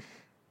up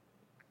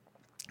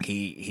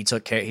he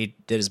took care. He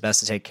did his best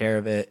to take care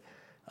of it.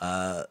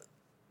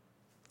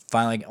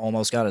 finally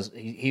almost got his.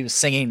 He was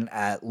singing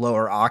at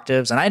lower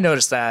octaves, and I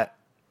noticed that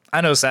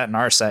in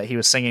our set. He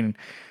was singing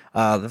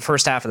the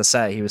first half of the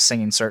set. He was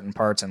singing certain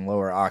parts in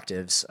lower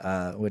octaves,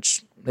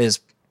 which is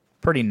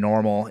pretty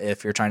normal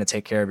if you're trying to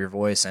take care of your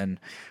voice and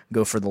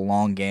go for the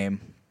long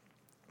game.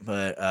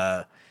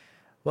 But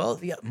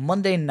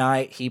Monday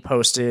night he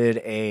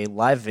posted a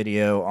live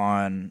video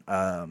on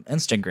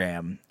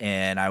Instagram,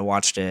 and I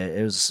watched it.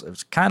 It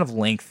was kind of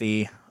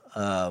lengthy,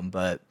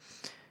 but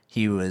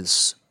he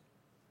was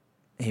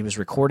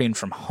recording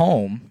from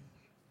home,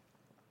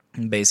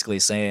 basically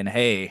saying,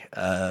 "Hey,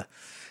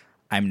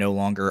 I'm no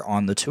longer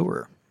on the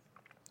tour,"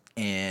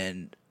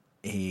 and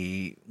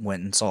he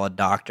went and saw a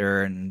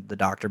doctor, and the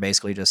doctor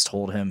basically just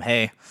told him,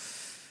 "Hey,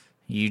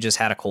 you just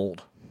had a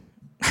cold."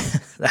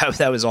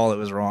 That was all that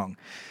was wrong.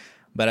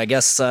 But I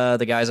guess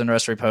the guys in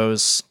Rest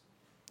Repose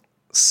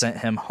sent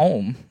him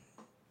home,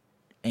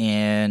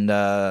 and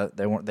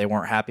they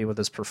weren't happy with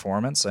his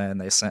performance,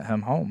 and they sent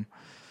him home.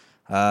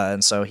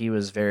 And so he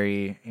was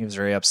very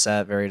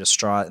upset, very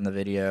distraught in the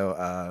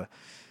video.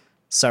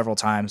 Several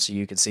times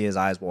you could see his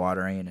eyes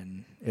watering,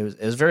 and it was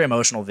a very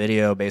emotional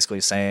video, basically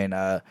saying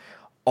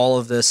all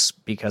of this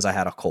because I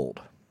had a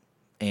cold.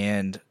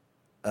 And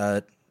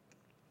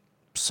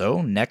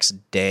so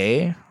next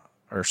day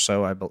or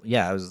so, it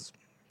was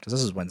because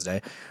this is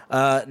Wednesday.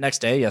 Next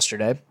day,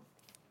 yesterday,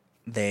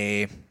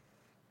 I'm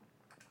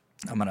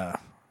gonna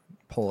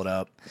pull it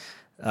up.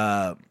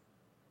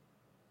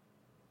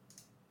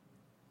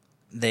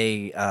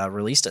 They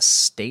released a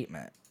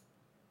statement,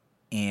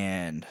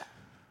 and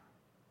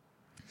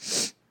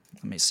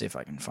let me see if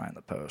I can find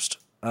the post.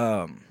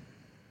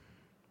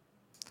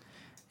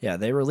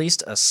 They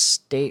released a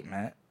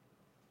statement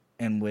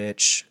in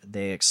which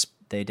they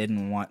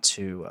didn't want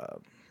to.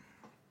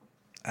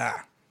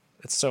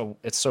 It's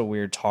so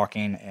weird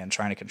talking and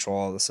trying to control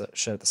all this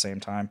shit at the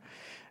same time.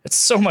 It's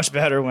so much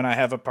better when I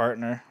have a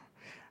partner.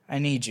 I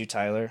need you,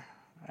 Tyler.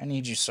 I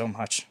need you so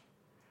much.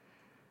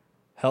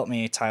 Help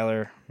me,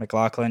 Tyler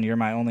McLaughlin. You're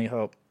my only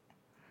hope.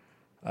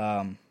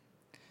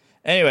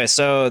 Anyway,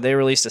 so they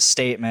released a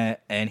statement,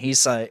 and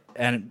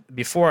and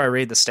before I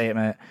read the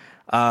statement,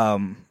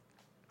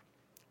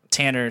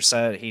 Tanner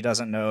said he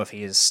doesn't know if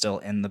he is still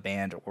in the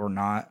band or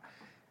not,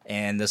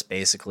 and this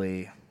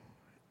basically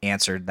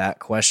answered that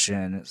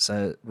question. It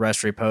said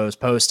Rest Repose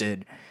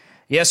posted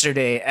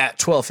yesterday at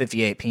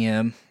 12:58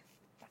 p.m.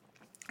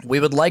 We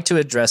would like to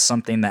address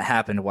something that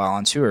happened while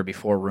on tour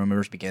before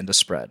rumors began to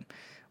spread.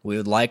 We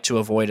would like to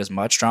avoid as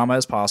much drama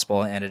as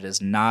possible, and it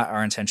is not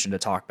our intention to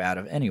talk bad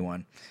of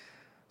anyone.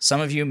 Some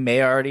of you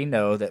may already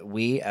know that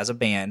we, as a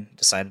band,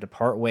 decided to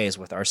part ways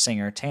with our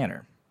singer,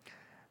 Tanner.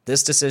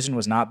 This decision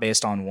was not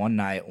based on one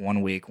night,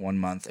 1 week, 1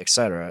 month,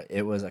 etc.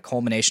 It was a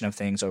culmination of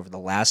things over the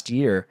last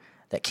year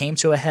that came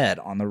to a head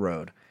on the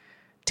road.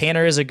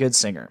 Tanner is a good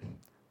singer,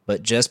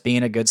 but just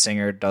being a good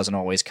singer doesn't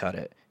always cut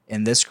it.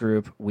 In this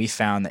group, we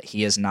found that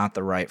he is not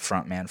the right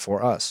frontman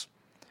for us.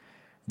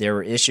 There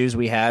were issues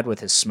we had with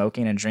his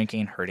smoking and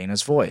drinking hurting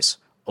his voice,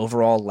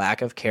 overall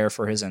lack of care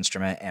for his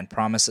instrument, and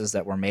promises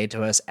that were made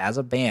to us as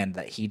a band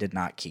that he did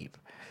not keep.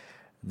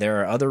 There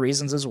are other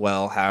reasons as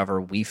well,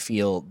 however, we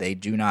feel they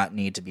do not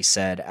need to be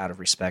said out of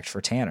respect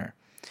for Tanner.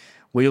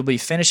 We will be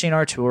finishing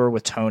our tour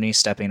with Tony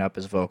stepping up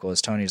as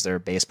vocalist. Tony's their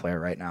bass player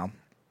right now.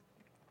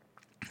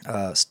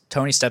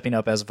 Tony stepping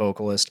up as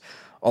vocalist,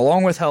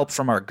 along with help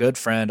from our good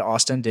friend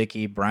Austin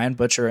Dickey, Brian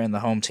Butcher in the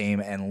home team,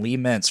 and Lee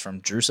Mintz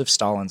from Joseph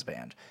Stalin's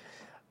band.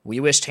 We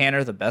wish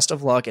Tanner the best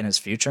of luck in his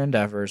future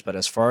endeavors, but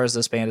as far as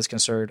this band is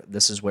concerned,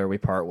 this is where we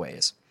part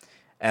ways.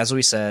 As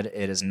we said,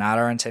 it is not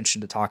our intention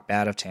to talk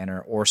bad of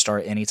Tanner or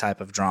start any type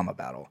of drama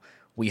battle.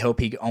 We hope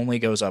he only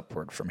goes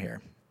upward from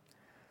here.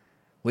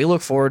 We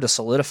look forward to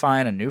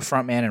solidifying a new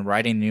frontman and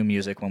writing new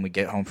music when we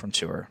get home from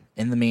tour.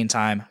 In the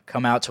meantime,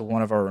 come out to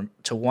one of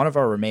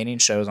our remaining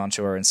shows on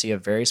tour and see a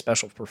very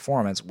special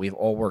performance we've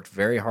all worked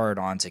very hard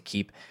on to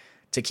keep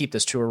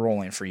this tour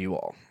rolling for you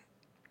all.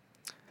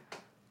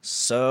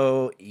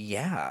 So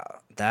yeah,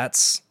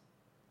 that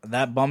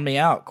bummed me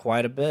out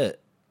quite a bit,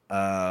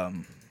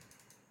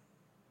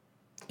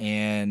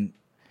 and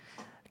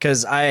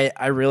because I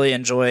really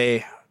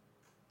enjoy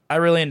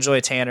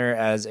Tanner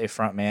as a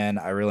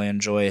frontman. I really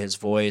enjoy his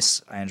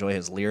voice. I enjoy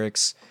his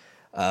lyrics.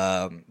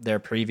 Their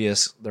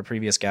previous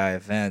guy,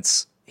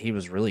 Vince, he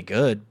was really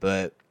good,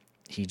 but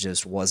he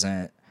just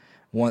wasn't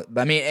one.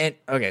 I mean,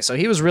 so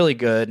he was really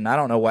good, and I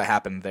don't know what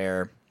happened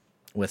there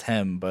with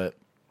him, but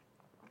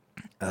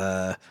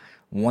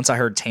once I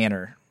heard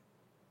Tanner,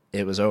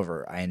 it was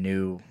over. I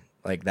knew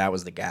that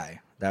was the guy.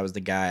 That was the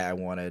guy I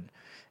wanted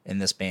in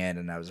this band,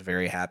 and I was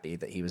very happy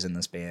that he was in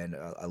this band.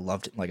 I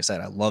loved, like I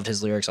said, I loved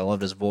his lyrics. I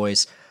loved his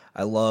voice.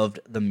 I loved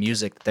the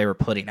music that they were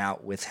putting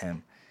out with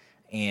him.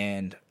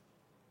 And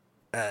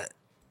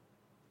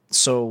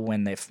so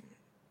when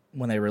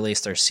they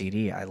released their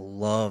CD, I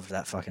loved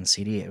that fucking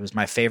CD. It was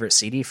my favorite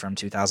CD from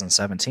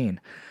 2017.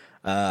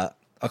 A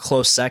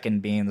close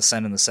second being The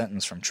Send and the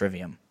Sentence from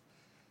Trivium.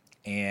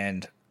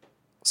 And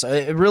so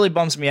it really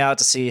bums me out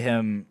to see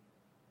him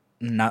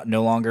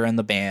no longer in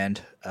the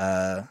band.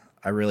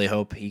 I really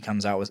hope he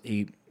comes out with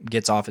he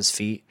gets off his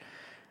feet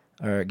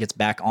or gets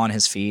back on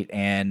his feet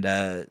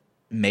and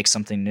makes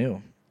something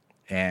new.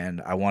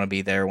 And I want to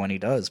be there when he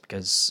does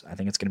because I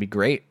think it's going to be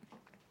great.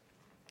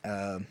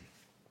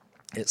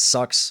 It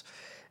sucks.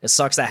 It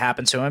sucks that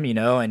happened to him,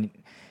 and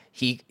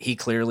he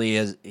clearly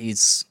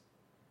is.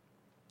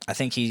 I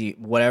think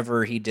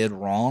whatever he did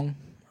wrong,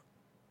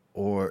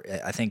 or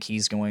I think he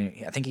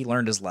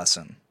learned his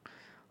lesson,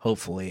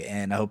 hopefully,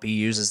 and I hope he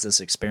uses this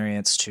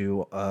experience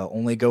to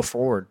only go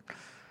forward.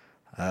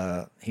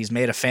 He's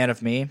made a fan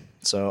of me,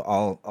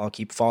 so I'll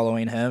keep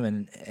following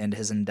him and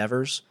his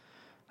endeavors.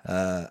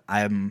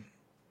 I'm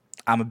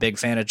a big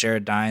fan of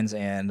Jared Dines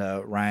and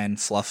Ryan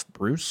Fluff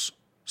Bruce,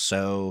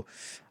 so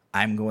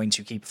I'm going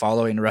to keep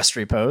following Rust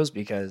Repose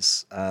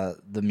because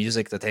the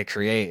music that they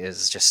create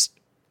is just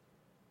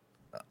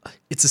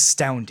it's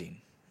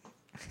astounding.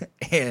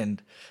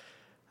 And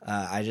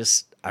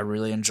I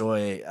really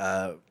enjoy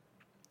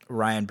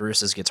Ryan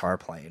Bruce's guitar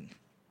playing.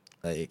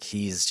 Like,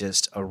 he's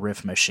just a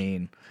riff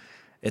machine.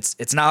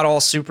 It's not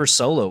all super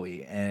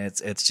solo-y, and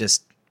it's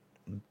just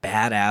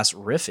badass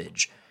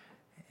riffage.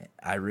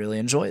 I really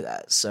enjoy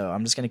that. So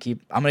I'm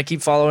gonna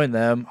keep following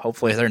them.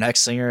 Hopefully their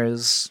next singer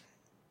is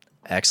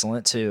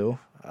excellent too.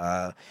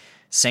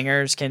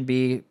 Singers can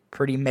be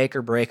pretty make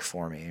or break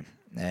for me.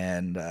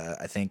 And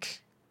I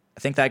think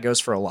that goes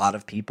for a lot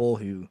of people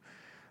who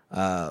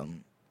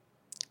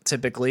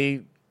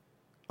typically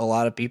a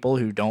lot of people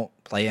who don't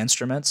play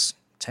instruments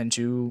tend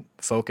to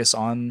focus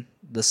on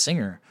the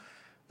singer,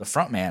 the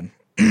front man.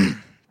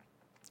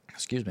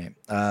 Excuse me.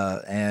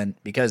 And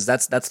because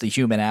that's the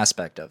human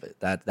aspect of it.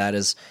 That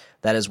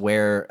is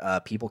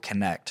where people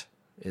connect,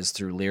 is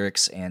through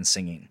lyrics and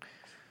singing.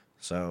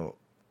 So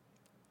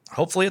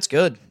hopefully it's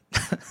good.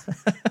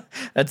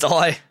 That's all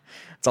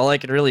I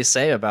can really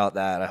say about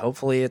that.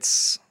 Hopefully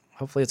it's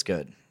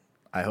good.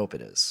 I hope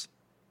it is.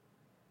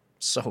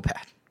 So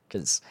bad,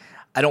 because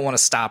I don't want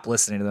to stop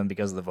listening to them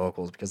because of the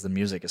vocals, because the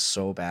music is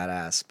so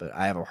badass, but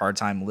I have a hard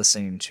time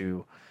listening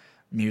to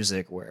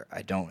music where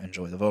I don't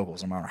enjoy the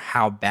vocals, no matter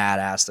how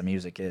badass the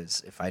music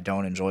is. If I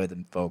don't enjoy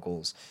the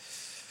vocals,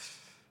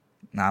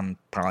 I'm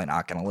probably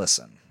not going to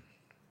listen.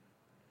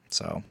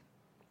 So,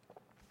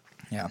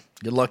 yeah,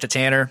 good luck to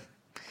Tanner.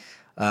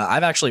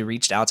 I've actually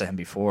reached out to him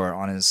before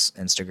on his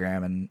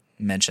Instagram and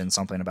mentioned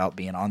something about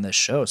being on this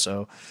show.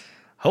 So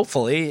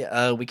hopefully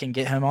we can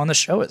get him on the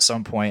show at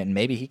some point, and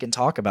maybe he can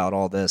talk about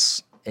all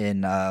this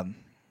in a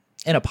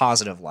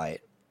positive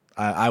light.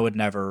 I would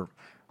never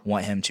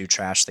want him to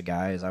trash the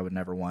guys. I would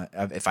never want,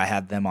 if I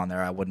had them on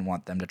there, I wouldn't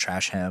want them to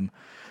trash him.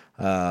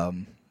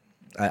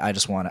 I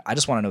just want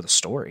to know the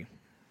story.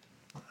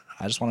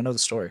 I just want to know the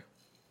story.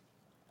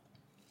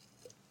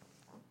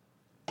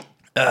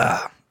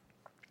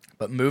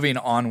 But moving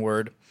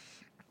onward,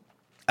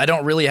 I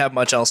don't really have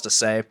much else to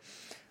say.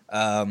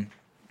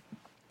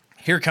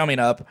 Here coming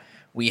up,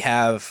 we're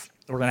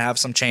going to have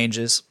some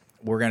changes.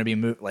 We're going to be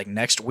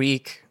next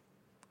week.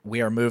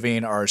 We are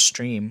moving our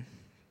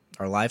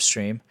live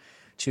stream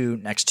to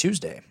next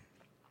Tuesday,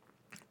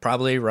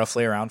 probably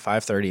roughly around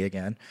 5:30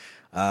 again.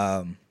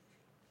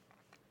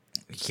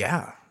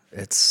 Yeah,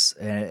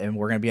 and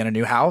we're going to be in a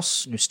new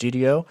house, new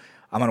studio.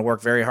 I'm going to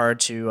work very hard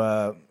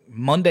to,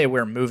 Monday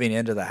we're moving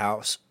into the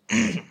house.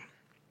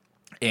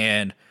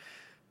 And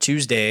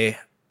Tuesday,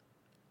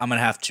 I'm going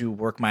to have to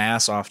work my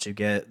ass off to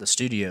get the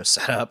studio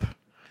set up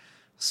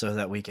so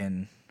that we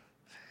can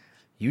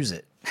use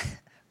it.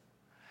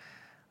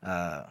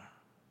 And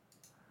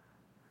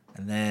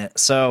then,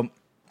 so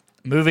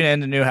moving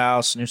into new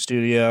house, new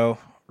studio,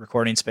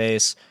 recording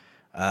space.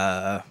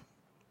 Yeah,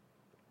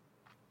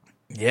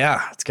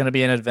 it's going to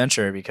be an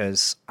adventure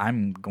because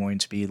I'm going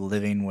to be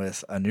living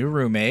with a new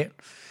roommate,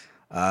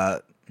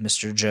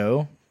 Mr.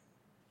 Joe,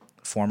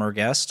 former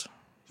guest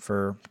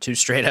for 2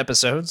 straight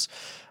episodes.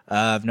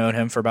 I've known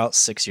him for about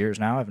 6 years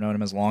now. I've known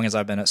him as long as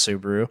I've been at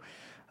Subaru.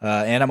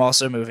 And I'm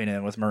also moving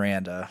in with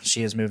Miranda.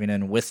 She is moving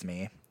in with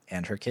me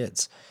and her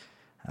kids.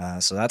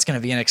 So that's going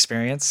to be an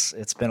experience.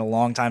 It's been a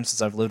long time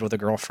since I've lived with a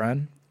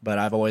girlfriend, but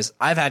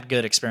I've had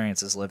good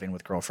experiences living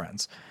with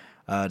girlfriends.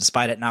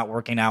 Despite it not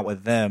working out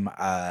with them,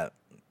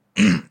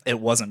 it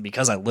wasn't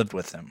because I lived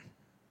with them.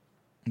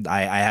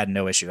 I had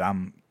no issue.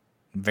 I'm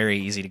very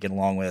easy to get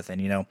along with.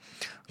 And,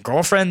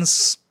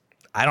 girlfriends,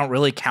 I don't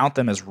really count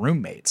them as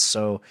roommates.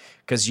 So,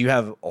 because you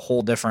have a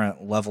whole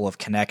different level of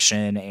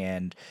connection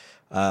and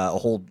a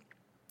whole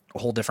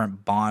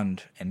different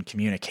bond and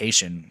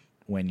communication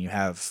when you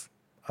have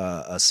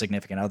a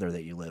significant other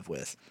that you live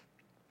with.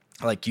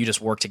 Like, you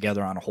just work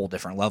together on a whole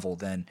different level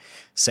than,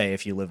 say,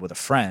 if you live with a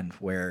friend,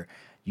 where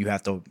you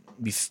have to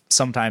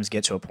sometimes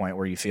get to a point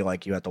where you feel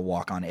like you have to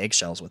walk on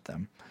eggshells with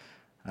them.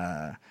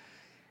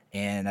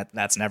 And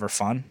that's never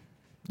fun.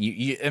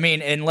 I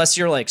mean, unless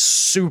you're like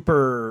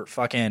super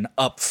fucking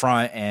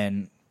upfront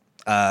and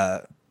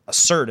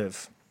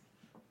assertive,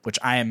 which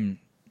I am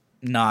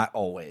not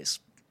always.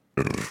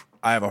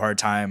 I have a hard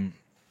time.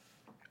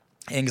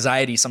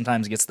 Anxiety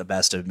sometimes gets the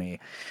best of me,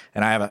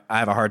 and I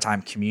have a hard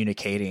time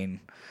communicating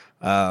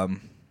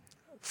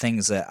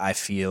things that I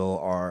feel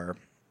are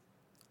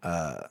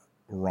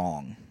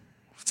wrong.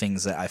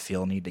 things that I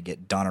feel need to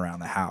get done around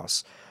the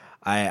house.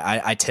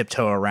 I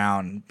tiptoe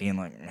around being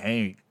like,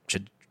 hey,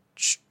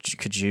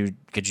 could you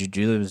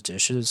do those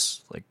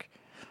dishes? Like,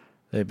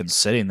 they've been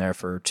sitting there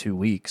for 2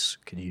 weeks.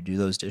 Can you do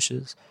those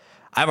dishes?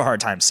 I have a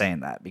hard time saying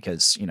that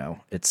because, you know,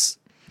 it's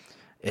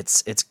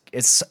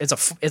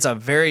a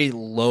very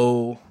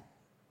low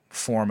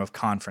form of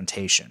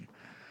confrontation.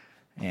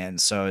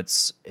 And so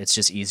it's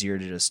just easier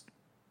to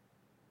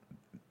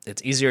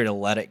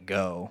let it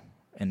go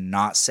and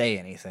not say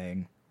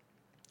anything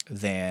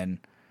than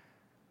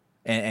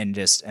and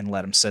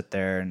let them sit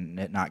there and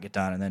it not get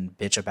done and then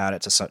bitch about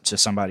it to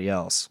somebody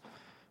else.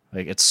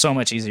 Like, it's so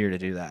much easier to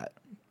do that.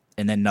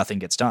 And then nothing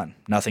gets done.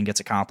 Nothing gets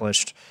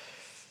accomplished.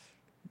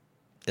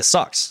 It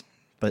sucks.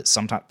 But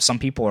sometimes some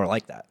people are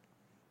like that.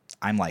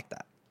 I'm like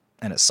that.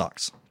 And it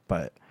sucks.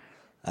 But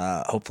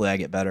hopefully I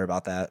get better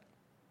about that.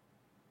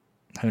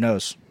 Who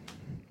knows?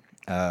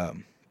 Yeah,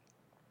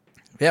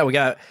 we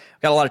got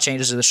a lot of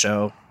changes to the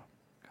show.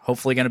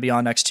 Hopefully going to be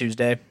on next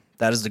Tuesday.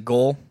 That is the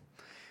goal.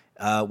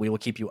 We will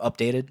keep you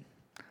updated.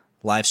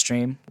 Live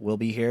stream will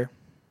be here.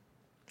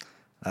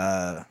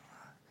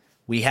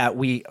 We are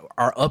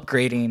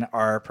upgrading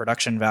our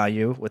production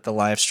value with the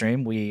live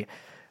stream. We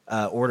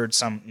ordered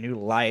some new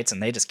lights,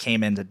 and they just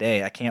came in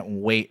today. I can't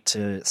wait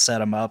to set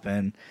them up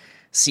and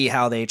see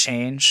how they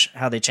change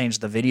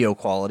the video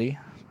quality.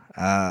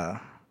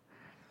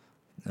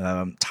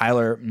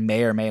 Tyler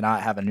may or may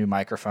not have a new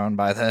microphone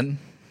by then,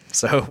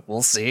 so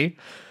we'll see.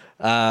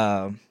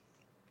 We're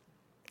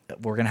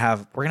gonna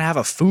have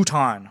a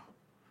futon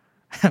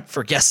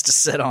for guests to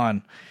sit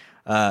on.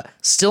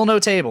 Still no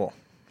table.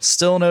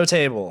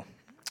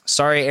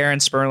 Sorry, Aaron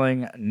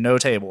Sperling, no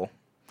table.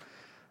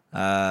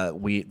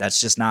 That's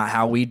just not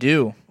how we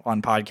do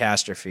on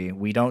Podcastrophe.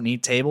 We don't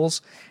need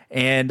tables.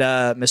 And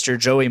Mr.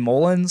 Joey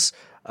Mullins,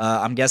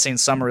 I'm guessing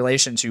some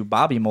relation to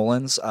Bobby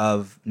Mullins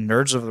of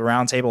Nerds of the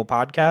Round Table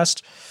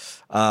podcast,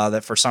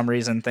 that for some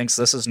reason thinks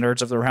this is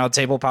Nerds of the Round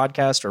Table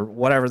podcast or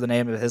whatever the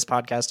name of his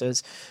podcast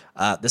is.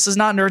 This is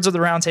not Nerds of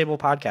the Round Table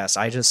podcast.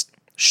 I just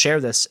share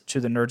this to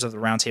the Nerds of the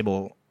Round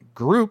Table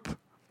group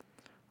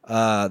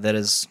that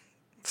is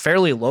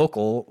fairly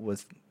local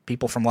with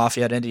people from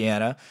Lafayette,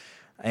 Indiana.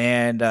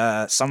 And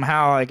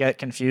somehow I get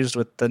confused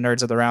with the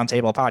Nerds of the Round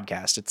Table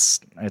podcast.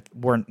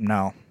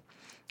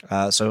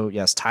 So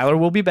yes, Tyler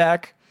will be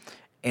back,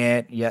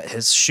 and yeah,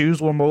 his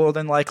shoes will more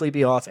than likely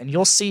be off, and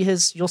you'll see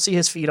his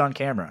feet on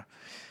camera.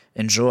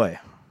 Enjoy.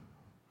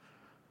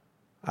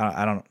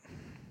 I don't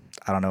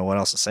know what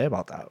else to say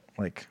about that.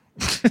 Like,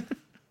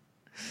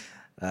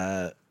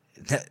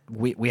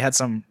 we had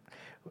some.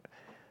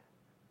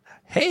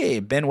 Hey,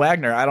 Ben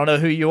Wagner, I don't know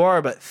who you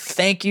are, but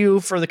thank you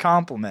for the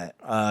compliment.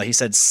 He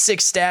said,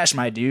 6 stash,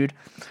 my dude.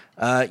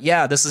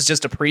 Yeah, this is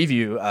just a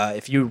preview.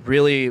 If you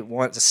really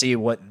want to see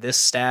what this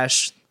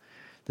stash,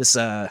 this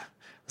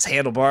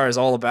handlebar is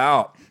all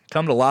about,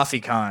 come to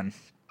LaFiCon,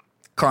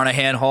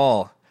 Carnahan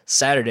Hall,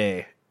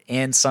 Saturday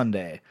and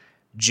Sunday,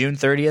 June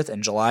 30th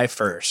and July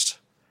 1st.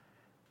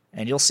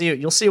 And you'll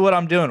see what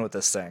I'm doing with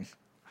this thing.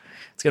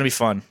 It's going to be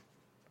fun.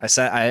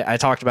 I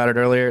talked about it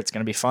earlier. It's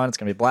going to be fun. It's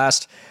going to be a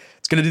blast.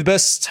 It's going to do the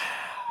best.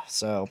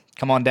 So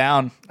come on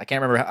down. I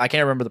can't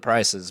remember the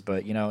prices,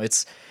 but you know,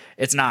 it's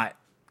not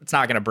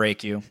going to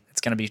break you.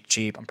 It's going to be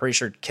cheap. I'm pretty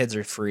sure kids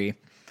are free.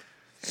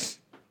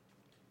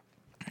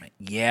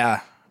 Yeah.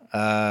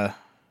 Tyler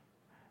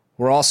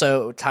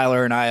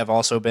and I have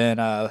also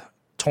been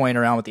toying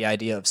around with the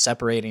idea of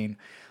separating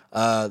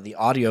the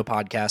audio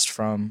podcast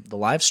from the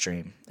live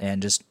stream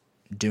and just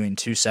doing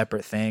 2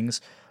 separate things.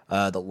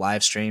 The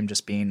live stream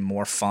just being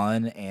more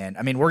fun, and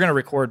I mean, we're going to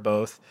record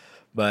both,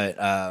 but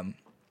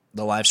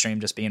the live stream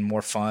just being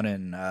more fun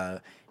and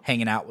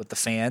hanging out with the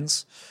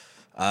fans,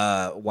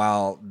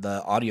 while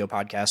the audio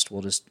podcast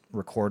will just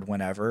record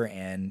whenever,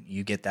 and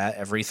you get that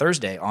every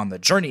Thursday on the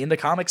Journey into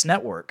Comics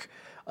Network.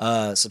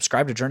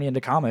 Subscribe to Journey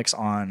into Comics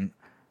on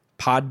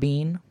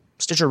Podbean,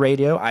 Stitcher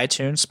Radio,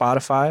 iTunes,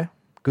 Spotify,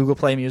 Google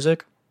Play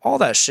Music, all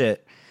that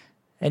shit.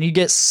 And you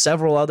get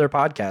several other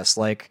podcasts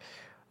like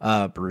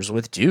Brews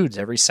with Dudes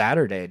every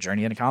Saturday,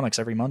 Journey into Comics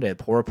every Monday,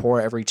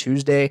 Pora every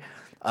Tuesday,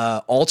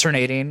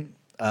 alternating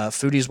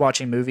Foodies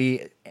Watching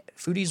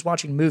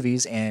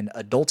Movies and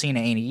Adulting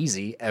Ain't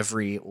Easy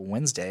every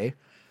Wednesday.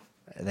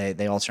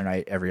 They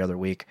alternate every other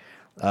week.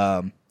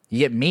 You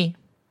get me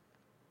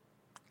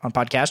on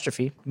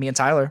Podcastrophe, me and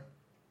Tyler,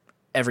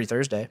 every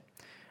Thursday.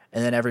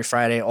 And then every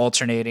Friday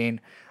alternating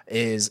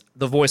is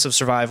The Voice of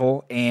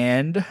Survival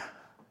and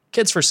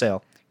Kids for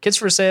Sale. Kids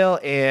for Sale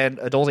and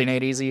Adulting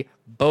Ain't Easy,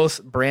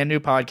 both brand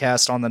new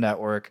podcasts on the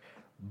network,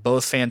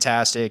 both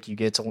fantastic. You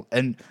get to,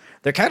 and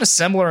they're kind of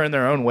similar in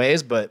their own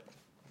ways, but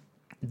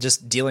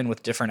just dealing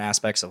with different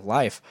aspects of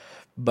life.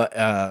 But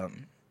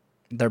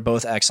they're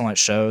both excellent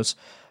shows,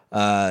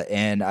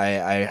 and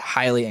I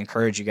highly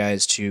encourage you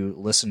guys to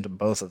listen to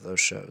both of those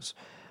shows.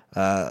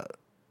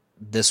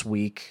 This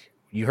week,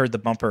 you heard the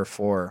bumper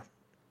for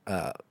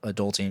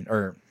Adulting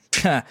or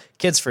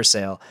Kids for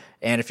Sale,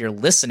 and if you're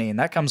listening,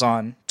 that comes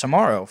on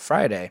tomorrow,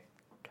 Friday,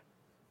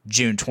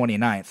 June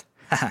 29th.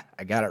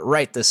 I got it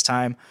right this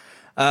time.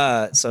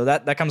 So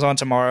that comes on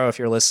tomorrow if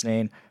you're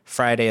listening,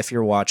 Friday if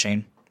you're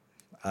watching.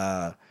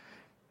 Yeah,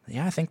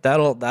 I think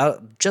that'll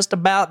just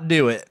about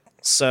do it.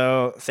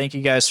 So thank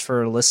you guys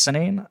for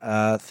listening.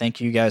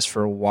 Thank you guys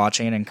for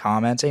watching and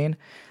commenting.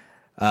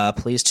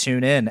 Please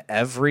tune in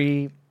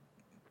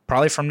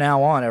probably from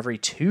now on, every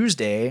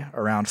Tuesday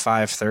around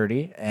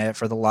 5:30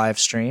 for the live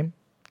stream.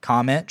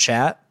 Comment,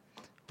 chat.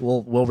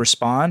 We'll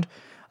respond.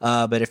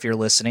 But if you're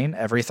listening,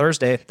 every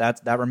Thursday,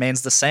 that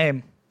remains the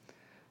same.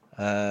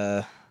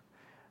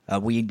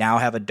 We now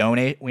have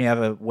we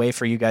have a way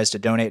for you guys to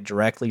donate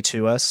directly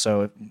to us.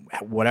 So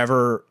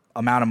whatever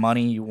amount of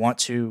money you want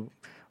to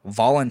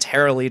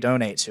voluntarily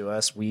donate to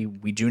us, we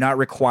do not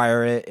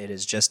require it. It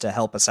is just to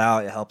help us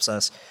out. It helps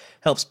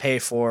pay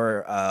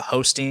for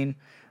hosting,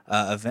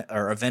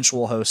 or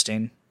eventual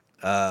hosting,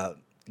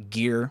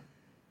 gear,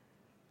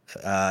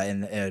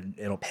 and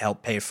it'll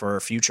help pay for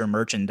future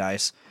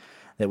merchandise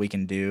that we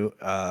can do.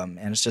 And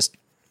it's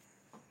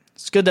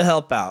good to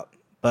help out.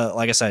 But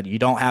like I said, you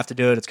don't have to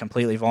do it. It's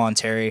completely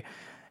voluntary.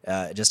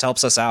 It just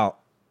helps us out.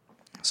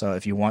 So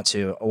if you want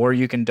to, or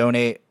you can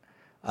donate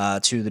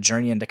to the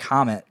Journey into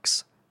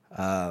Comics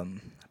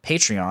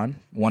Patreon.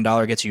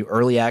 $1 gets you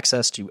early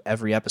access to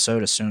every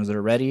episode as soon as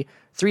they're ready.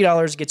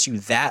 $3 gets you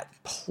that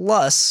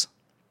plus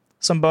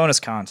some bonus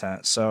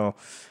content. So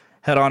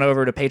head on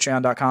over to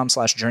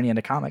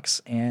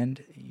patreon.com/journeyintocomics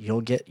and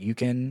you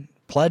can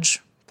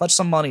pledge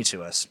some money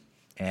to us.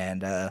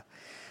 And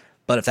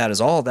but if that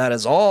is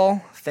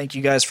all. Thank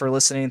you guys for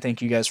listening.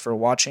 Thank you guys for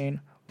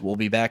watching. We'll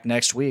be back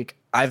next week.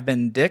 I've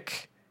been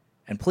Dick,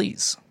 and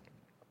please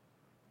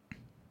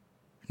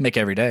make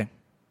every day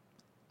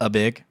a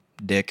big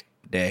Dick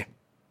day.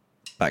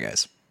 Bye,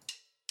 guys.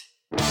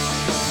 Woke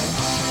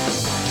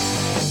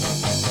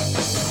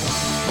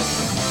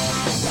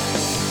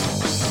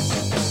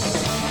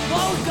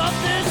up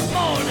this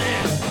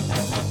morning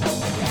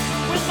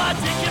with my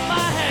dick in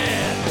my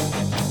hand.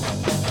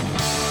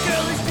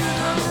 Girl is to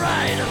the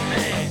right of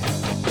me,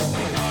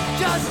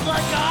 just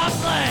like I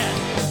planned.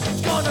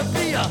 It's gonna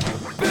be a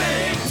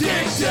big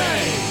dick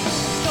day.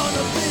 It's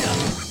gonna be a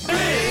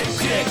big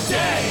dick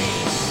day.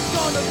 It's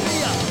gonna be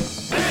a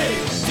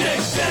big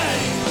dick day.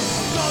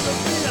 It's gonna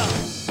be a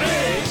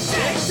big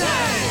dick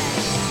day.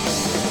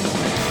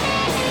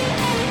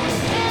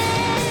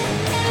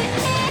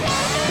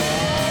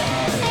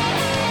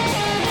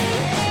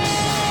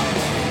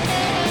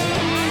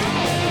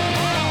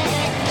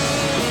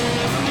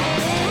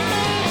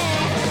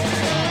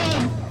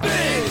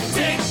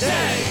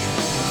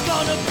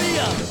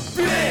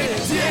 Big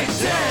dick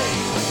day.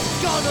 It's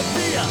gonna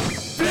be a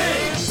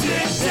big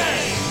dick day.